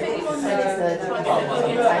it,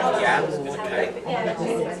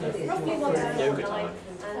 Yoga time.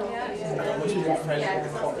 It's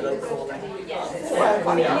on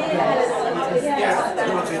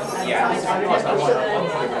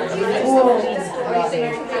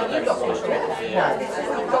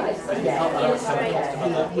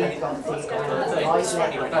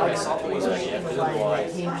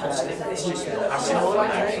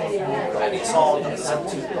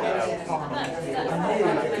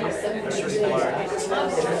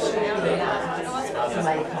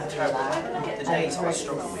the days I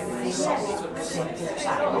struggle with So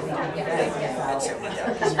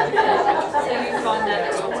you find that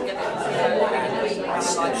it's all together. I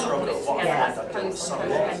struggle what I do some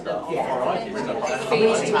stuff.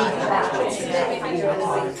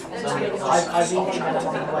 I've been trying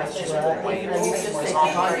to make my work, even though you just think I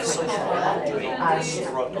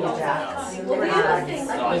Well, the other thing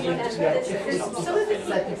that we need to do is some of the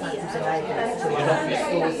circumstances are made to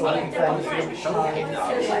schools or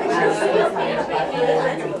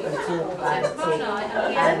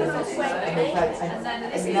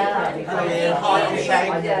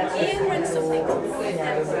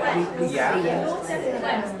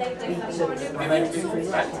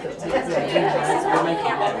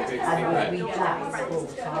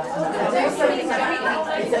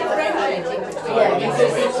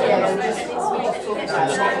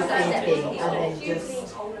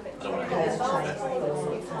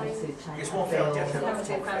it's one thing I definitely love to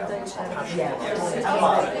talk about.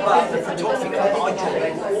 But the photography I do all the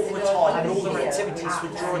time and all the activities were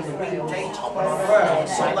during the daytime when I'm working.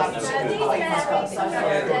 So that's a good way.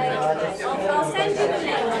 I'll send you the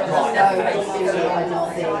link.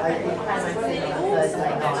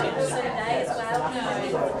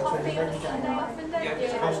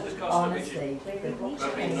 honestly,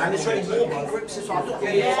 And there's really walking groups as well. I don't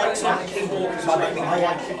really like some key walkers. I don't mean like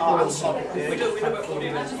outside. We do about 40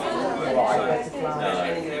 minutes.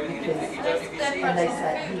 and they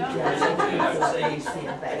said he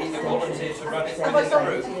Volunteers to run it through the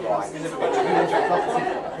group.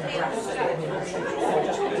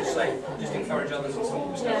 Just encourage others to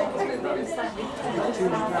talk stuff.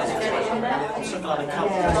 Also kind of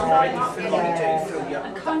comfortable. You feel like you do. You feel your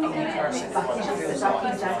own person. It feels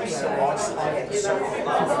like so isolated, so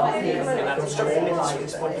loved. And I'm so religious.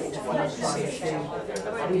 It's wonderful to find out to see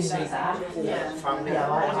family.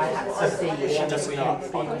 She does it up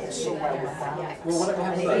so well with that. Well, whatever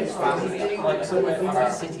happens to those families, like so many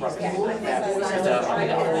other cities, and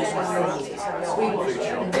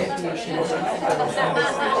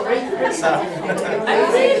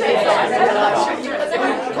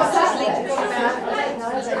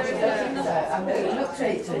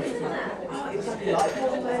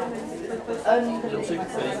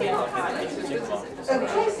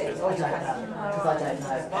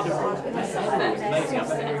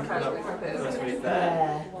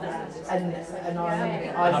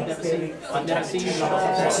I've experienced I've never seen you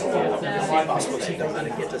like this. I suppose you don't really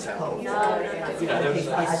get this out. you know, there was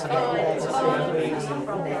but I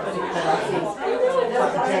think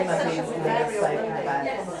like the Gemma who's really spoken about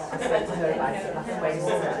it, I spoke to her about it last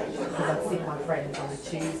Wednesday because I'd seen my friends on a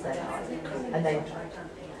Tuesday night and they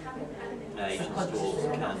subconsciously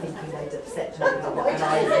were not thinking they'd upset me and I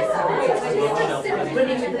was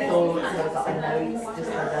running with the thoughts and I was like, I know it's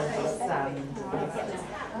just I don't understand.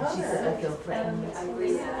 She said her girl threatened their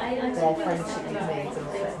friendship with me to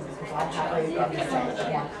threaten because I have opened the set one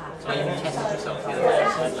half. So you tested yourself the other day,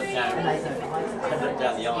 so I looked down, And they don't like I looked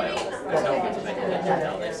down the aisle, they told me to make a picture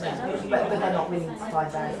down there saying, but they're not willing to find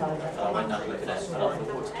out either. so I went down and looked at it, and I thought,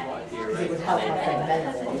 what's the right idea? It would help my friend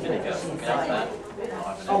Melanie, I'm going to go she's look at that. like,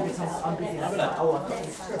 Oh, but I'm busy. Oh, I've got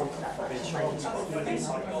this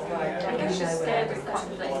talk about that. I guess you're scared of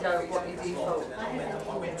something that you don't want your default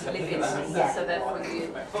belief is, so therefore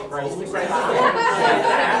you...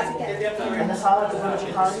 And the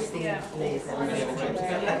hardest thing for me is that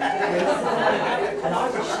and I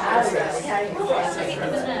was shouting, I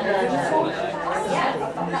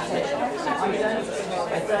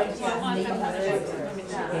don't need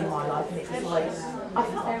food in my life, and it was like, I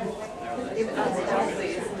can't. Even as it does,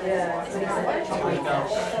 yeah.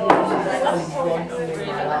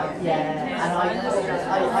 Yeah, and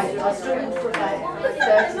I struggled for about 30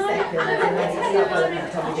 seconds, and then it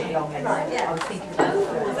was probably a bit long, and I was thinking about it.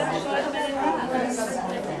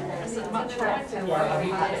 Yeah,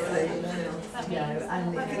 absolutely. You know,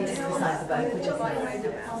 and it's the same for both, which is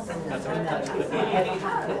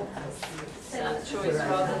that choice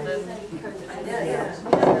rather than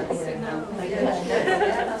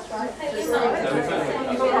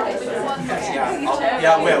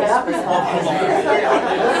Yeah, I will.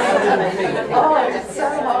 Oh, it's so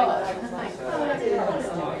hard.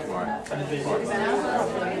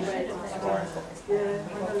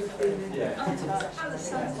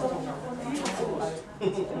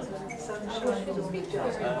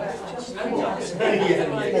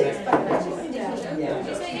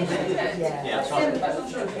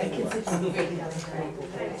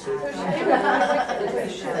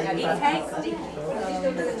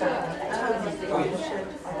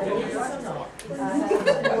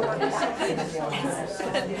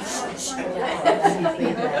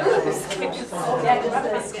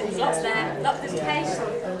 Lots there. Lots of case.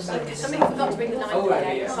 Somebody forgot to bring the knife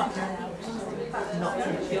again.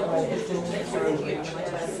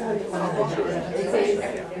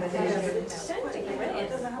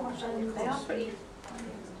 They are pretty.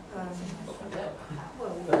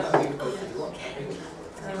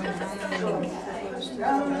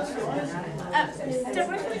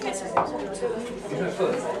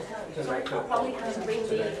 Probably has to bring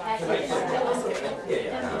the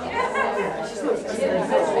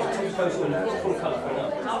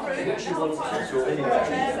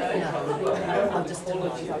I'll just do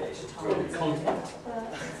content.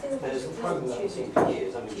 There's a program that I've seen for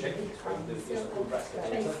years. I've been checking this program.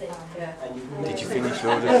 Did you finish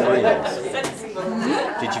Lord of the Rings?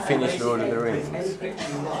 Did you finish Lord of the Rings?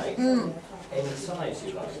 Any size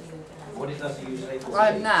you like. What it does usually.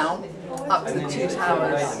 I'm now up to the 2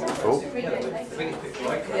 towers. Oh.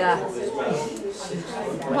 Yeah.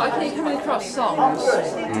 Well, I keep coming across songs,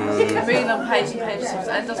 reading on page and page songs,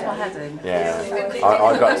 and it does my head in. Yeah,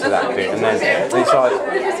 I got to that bit, and then it's like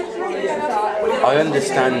I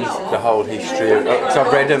understand the whole history of. Because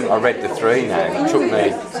I read the 3 now. It took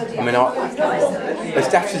me. I mean, as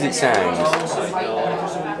daft as it sounds,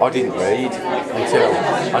 I didn't read until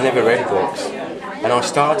I never read books. And I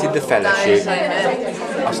started the fellowship.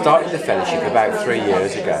 I started the fellowship about 3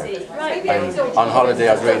 years ago. And on holiday,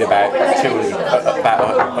 I'd read about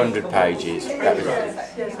 100 pages. That was it.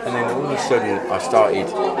 And then all of a sudden, I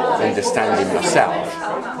started understanding myself.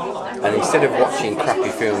 And instead of watching crappy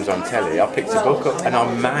films on telly, I picked a book up and I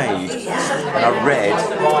read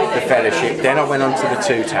the fellowship. Then I went on to the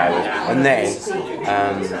 2 towers, and then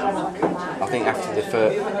I think after the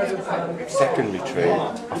second retreat,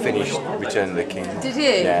 I finished Return of the King. Did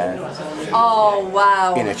you? Yeah. Oh,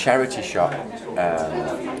 wow. In a charity shop,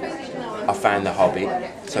 I found The Hobbit.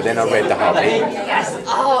 So then I read The Hobbit.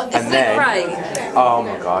 Oh, isn't it great? Oh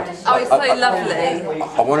my God. Oh, it's so lovely.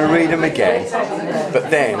 I want to read them again. But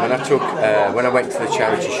then when I went to the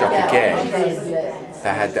charity shop again, they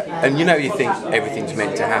had and you know you think everything's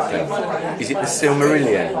meant to happen. Is it the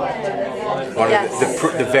Silmarillion? One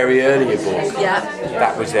of the very earlier book. Yeah.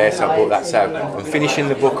 That was there, so I bought that. So I'm finishing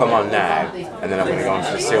the book I'm on now, and then I'm going to go on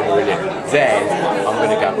to the Silmarillion. Then I'm going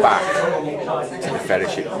to go back to the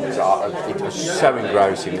Fellowship. It was so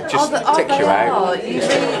engrossing. It just takes you out. You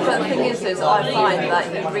really, but the thing is I find that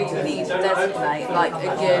you really need to designate like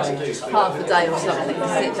a good half a day or something to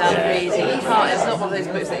sit down and read it. You can't. It's not one of those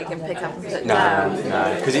books that you can pick up and put down.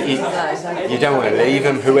 No, because you don't want to leave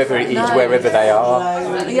them, whoever it is, wherever they are.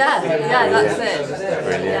 Yeah, that's it.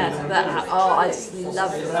 Brilliant. Yeah, I just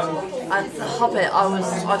love them. And The Hobbit, I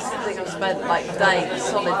think I've spent like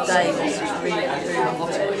solid days just reading through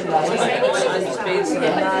The Hobbit. Just being sort of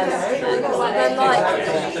and then like,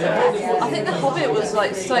 I think The Hobbit was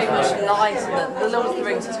like so much lighter than the Lord of the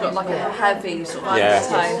Rings has got like a heavy sort of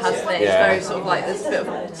undertone, hasn't it? It's very sort of like there's a bit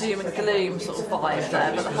of doom and gloom sort of vibe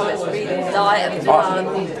there, but The Hobbit's really light and fun.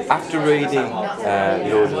 After reading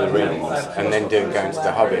Lord of the Rings, and then going to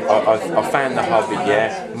the Hobbit. I found the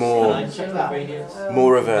Hobbit,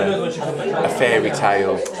 more of a fairy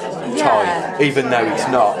tale type, even though it's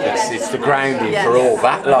not. It's the grounding for all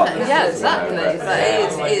that lot. Yeah, exactly. But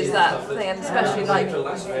it is that thing, and especially like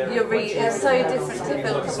you read. It's so different to the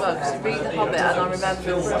film as well, because you read the Hobbit, and I remember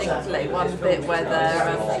distinctly one bit where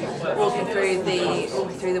they're walking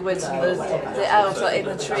through the woods, and the elves are in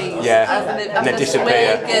the trees, and they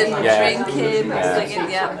disappear, and drinking, and singing.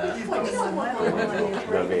 Yeah.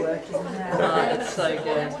 Love it. It's so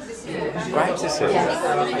good. Great to see.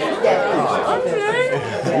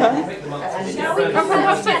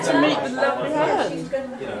 Fantastic to meet the lovely Helen.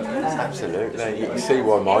 Absolutely. You can see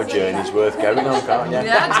why my journey's worth going on, can't you?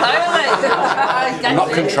 Yeah, totally. I'm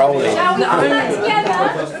not controlling. Shall we put that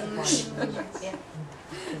together?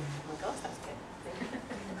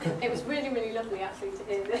 It was really, really lovely actually to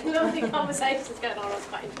hear the lovely conversations going on. I was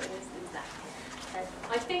quite enjoying listening to that.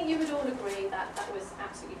 I think you would all agree that that was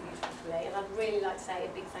absolutely beautiful for me, and I'd really like to say a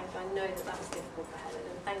big thank you. I know that that was difficult for Helen,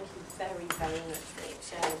 and thank you very, very much for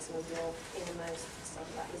sharing some of your innermost stuff.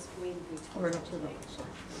 That was really beautiful.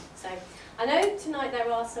 So I know tonight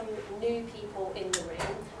there are some new people in the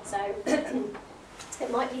room, so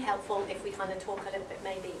it might be helpful if we kind of talk a little bit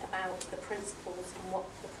maybe about the principles and what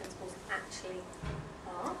the principles actually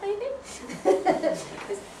are, maybe.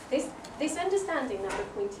 This understanding that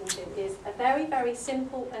we're pointing to is a very, very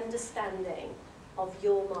simple understanding of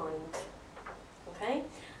your mind. Okay?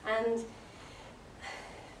 And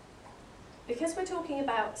because we're talking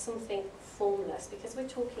about something formless, because we're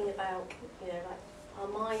talking about, you know, like our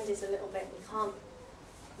mind is a little bit, you can't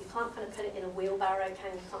kind of put it in a wheelbarrow, you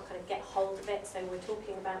can't kind of get hold of it, so we're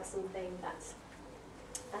talking about something that's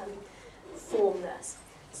formless.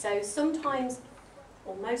 So sometimes,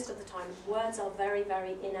 or most of the time, words are very,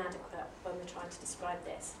 very inadequate when we're trying to describe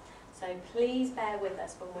this. So please bear with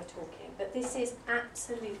us when we're talking. But this is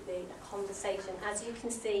absolutely a conversation, as you can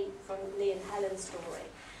see from Lee and Helen's story.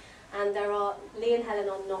 And Lee and Helen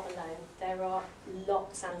are not alone. There are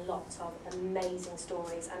lots and lots of amazing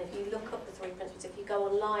stories. And if you look up the three principles, if you go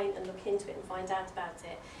online and look into it and find out about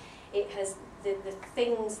it, it has the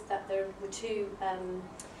things that there were two,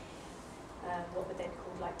 what were they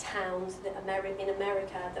called, like towns in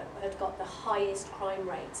America that had got the highest crime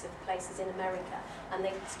rates of places in America, and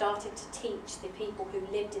they started to teach the people who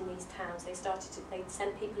lived in these towns. They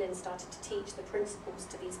sent people in and started to teach the principles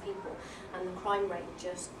to these people, and the crime rate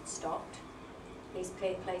just stopped. These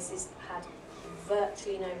places had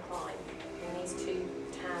virtually no crime in these two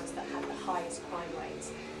towns that had the highest crime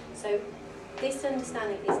rates. So this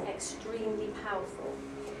understanding is extremely powerful.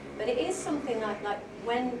 But it is something like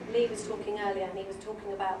when Lee was talking earlier, and he was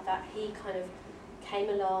talking about that he kind of came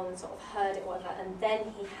along and sort of heard it, whatever, and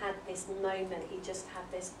then he had this moment, he just had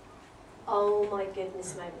this, oh my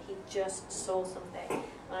goodness moment, he just saw something.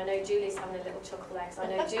 And I know Julie's having a little chuckle there, because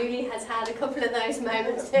I know Julie has had a couple of those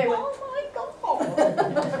moments too. Oh my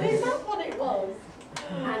God, is that what it was?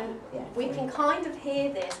 And we can kind of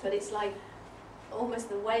hear this, but it's like, almost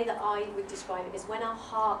the way that I would describe it is when our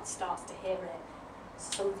heart starts to hear it,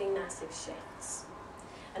 something massive shifts.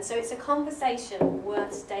 And so it's a conversation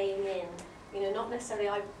worth staying in. You know, not necessarily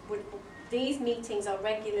these meetings are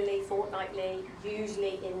regularly, fortnightly,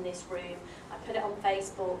 usually in this room. I put it on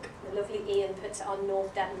Facebook. The lovely Ian puts it on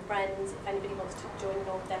North Devon Friends. If anybody wants to join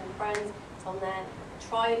North Devon Friends, it's on there. I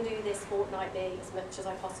try and do this fortnightly as much as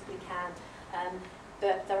I possibly can.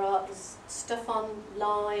 But there's stuff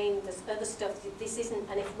online, there's other stuff. This isn't,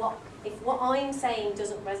 and if what I'm saying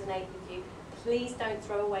doesn't resonate with you, please don't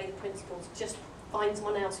throw away the principles. Just find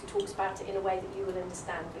someone else who talks about it in a way that you will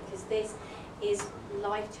understand, because this is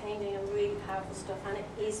life-changing and really powerful stuff, and it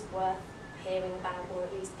is worth hearing about, or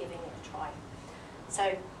at least giving it a try.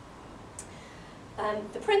 So,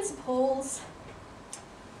 the principles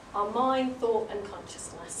are mind, thought, and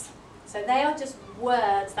consciousness. So they are just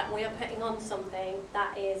words that we are putting on something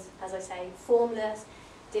that is, as I say, formless,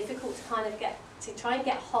 difficult to kind of try and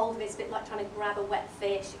get hold of it. It's a bit like trying to grab a wet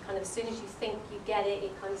fish. It kind of, as soon as you think you get it,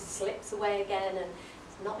 it kind of slips away again, and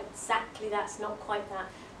it's not exactly that, it's not quite that.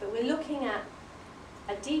 But we're looking at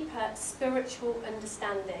a deeper spiritual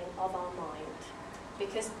understanding of our mind.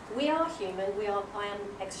 Because we are human, I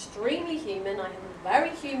am extremely human, I have a very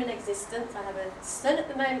human existence. I have a son at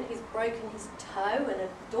the moment who's broken his toe, and a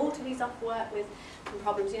daughter who's off work with some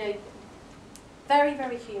problems, you know, very,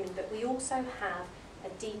 very human, but we also have a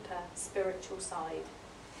deeper spiritual side.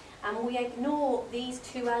 And we ignore these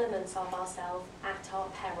two elements of ourselves at our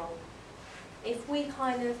peril. If we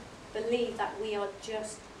kind of believe that we are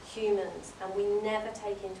just humans and we never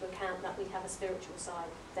take into account that we have a spiritual side,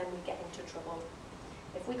 then we get into trouble.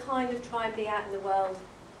 If we kind of try and be out in the world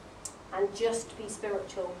and just be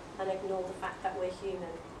spiritual and ignore the fact that we're human,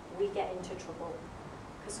 we get into trouble.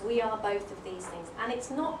 Because we are both of these things. And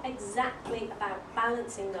it's not exactly about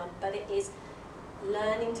balancing them, but it is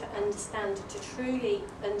learning to understand, to truly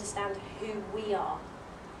understand who we are.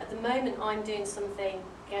 At the moment, I'm doing something,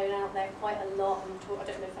 going out there quite a lot. I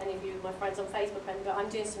don't know if any of you are my friends on Facebook, but I'm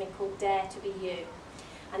doing something called Dare to Be You.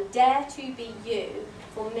 And Dare to Be You,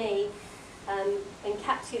 for me,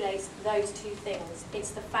 encapsulates those two things.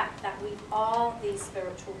 It's the fact that we are these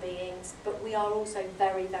spiritual beings, but we are also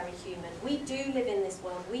very, very human. We do live in this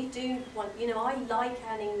world. We do want, you know, I like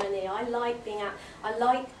earning money. I like being out. I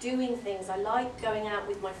like doing things. I like going out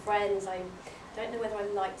with my friends. I don't know whether I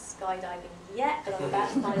like skydiving yet, but I'm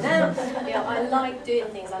about to find out. You know, I like doing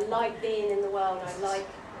things. I like being in the world. I like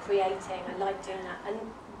creating. I like doing that. And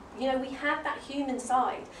you know, we have that human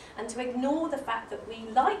side, and to ignore the fact that we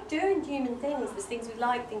like doing human things, there's things we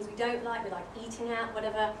like, things we don't like, we like eating out,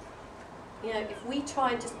 whatever. You know, if we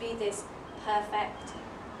try and just be this perfect,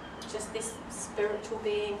 just this spiritual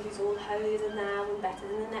being who's all holier than thou and better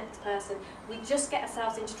than the next person, we just get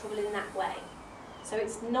ourselves into trouble in that way. So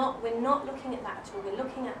it's not, we're not looking at that at all, we're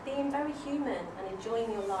looking at being very human and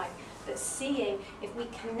enjoying your life, but seeing if we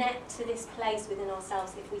connect to this place within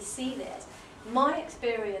ourselves, if we see this. My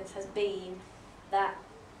experience has been that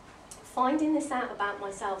finding this out about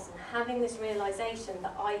myself and having this realisation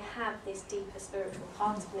that I have this deeper spiritual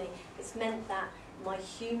part of me, it's meant that my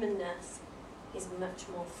humanness is much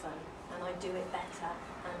more fun and I do it better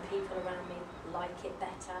and people around me like it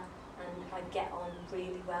better and I get on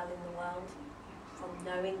really well in the world from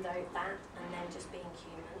knowing that and then just being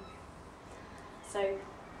human. So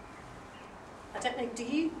I don't know, do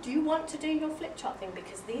you want to do your flip chart thing?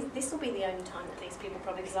 Because this will be the only time that these people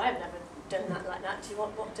probably, because I've never done that like that. Do you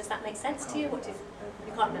want, what, does that make sense to you? What do you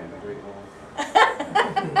can't remember? I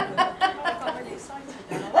got really excited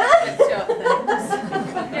now.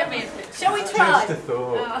 Give me a flip chart. Shall we try? Just a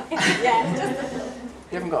thought. Oh. Yeah, just a thought.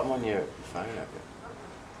 You haven't got them on your phone, have you?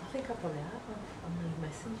 I think I probably have on the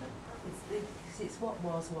messenger. It's what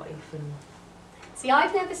was, what if, and... See,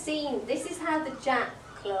 I've never seen, this is how the Jack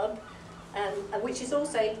Club, which is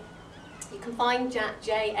also, you can find Jack,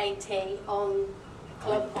 J-A-T, on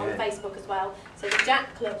Club on Facebook as well. So the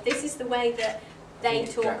Jack Club, this is the way that they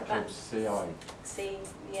talk Jack about... Club CI. C,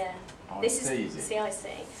 yeah. Oh, This is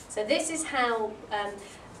CIC. So this is how,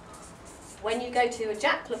 when you go to a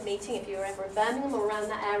Jack Club meeting, if you're ever in Birmingham or around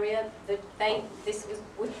that area, this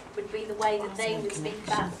would be the way that they would speak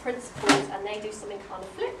about the principles, and they do something called a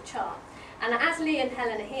flip chart. And as Lee and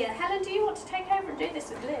Helen are here, Helen, do you want to take over and do this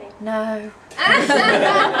with Lee? No.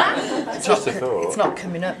 Just a thought. It's not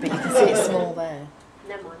coming up, but you can see it's small there.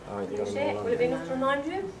 Never mind. Oh, you Can got you them see it? all Will it be on enough to remind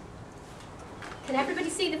you? Can everybody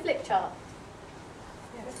see the flip chart?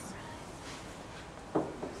 Yes.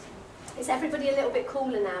 Is everybody a little bit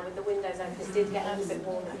cooler now with the windows open? It did get a little bit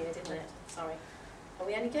warmer here, didn't it? Sorry. Are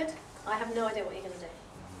we any good? I have no idea what you're going to do.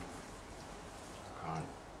 Can't.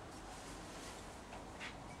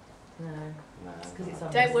 No. No. It's 'cause it's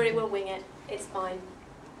on Don't worry, messenger. we'll wing it. It's fine.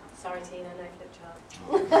 Sorry, Tina, no flip chart.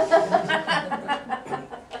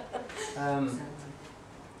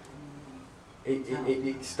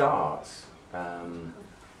 It starts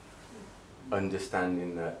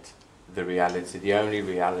understanding that the reality, the only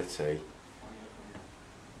reality,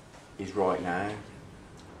 is right now.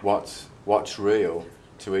 What's real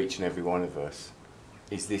to each and every one of us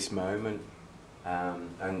is this moment,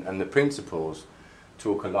 and the principles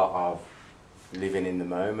talk a lot of living in the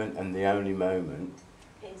moment, and the only moment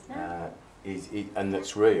Is now. and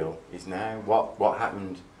that's real is now. What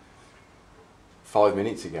happened 5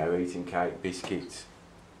 minutes ago, eating cake, biscuits,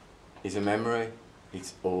 is a memory.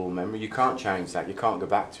 It's all memory. You can't change that. You can't go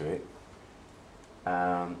back to it.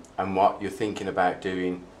 And what you're thinking about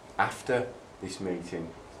doing after this meeting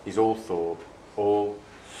is all thought, all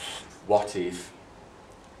what if,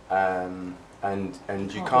 and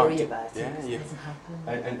you can't worry about it. yeah, It doesn't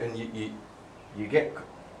happen. and you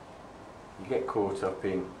get caught up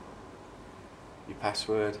in your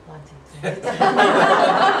password. 19.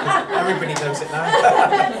 Everybody knows it now.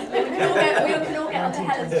 We can all get onto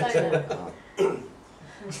Helen's phone now.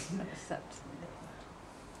 Except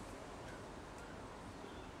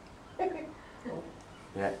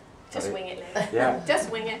Yeah. Just wing it, Lee. Yeah. Just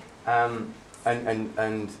wing it. And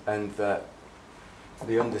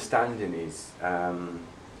the understanding is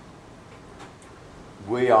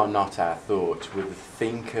we are not our thoughts. We're the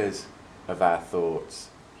thinkers of our thoughts.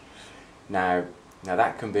 Now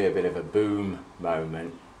that can be a bit of a boom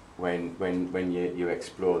moment when you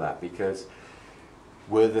explore that, because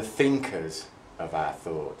we're the thinkers of our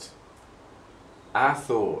thoughts. our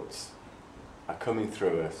thoughts are coming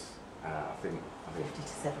through us. I think 50 to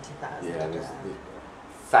 70,000. yeah, there's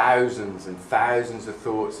thousands and thousands of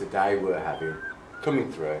thoughts a day we're having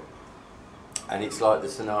coming through, and it's like the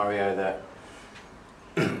scenario that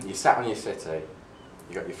you sat on your settee,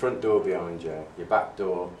 you got your front door behind you, your back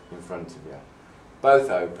door in front of you, both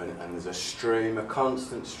open, and there's a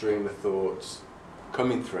constant stream of thoughts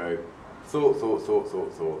coming through.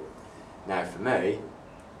 Thought. Now for me,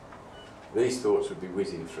 these thoughts would be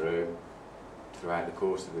whizzing throughout the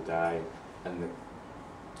course of the day, and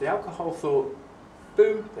the alcohol thought,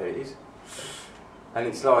 boom, there it is. And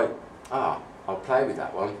it's like, I'll play with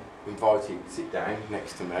that one, invite it, sit down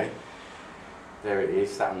next to me. There it is,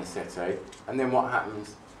 sat on the settee. And then what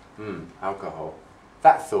happens? Alcohol.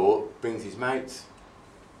 That thought brings his mates.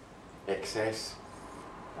 Excess,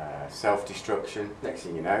 self-destruction. Next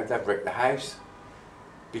thing you know, they've wrecked the house.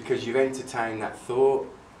 Because you've entertained that thought.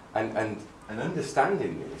 And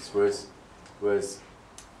understanding this was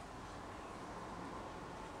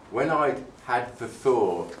when I'd had the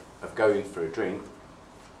thought of going for a drink,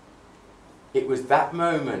 it was that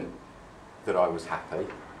moment that I was happy.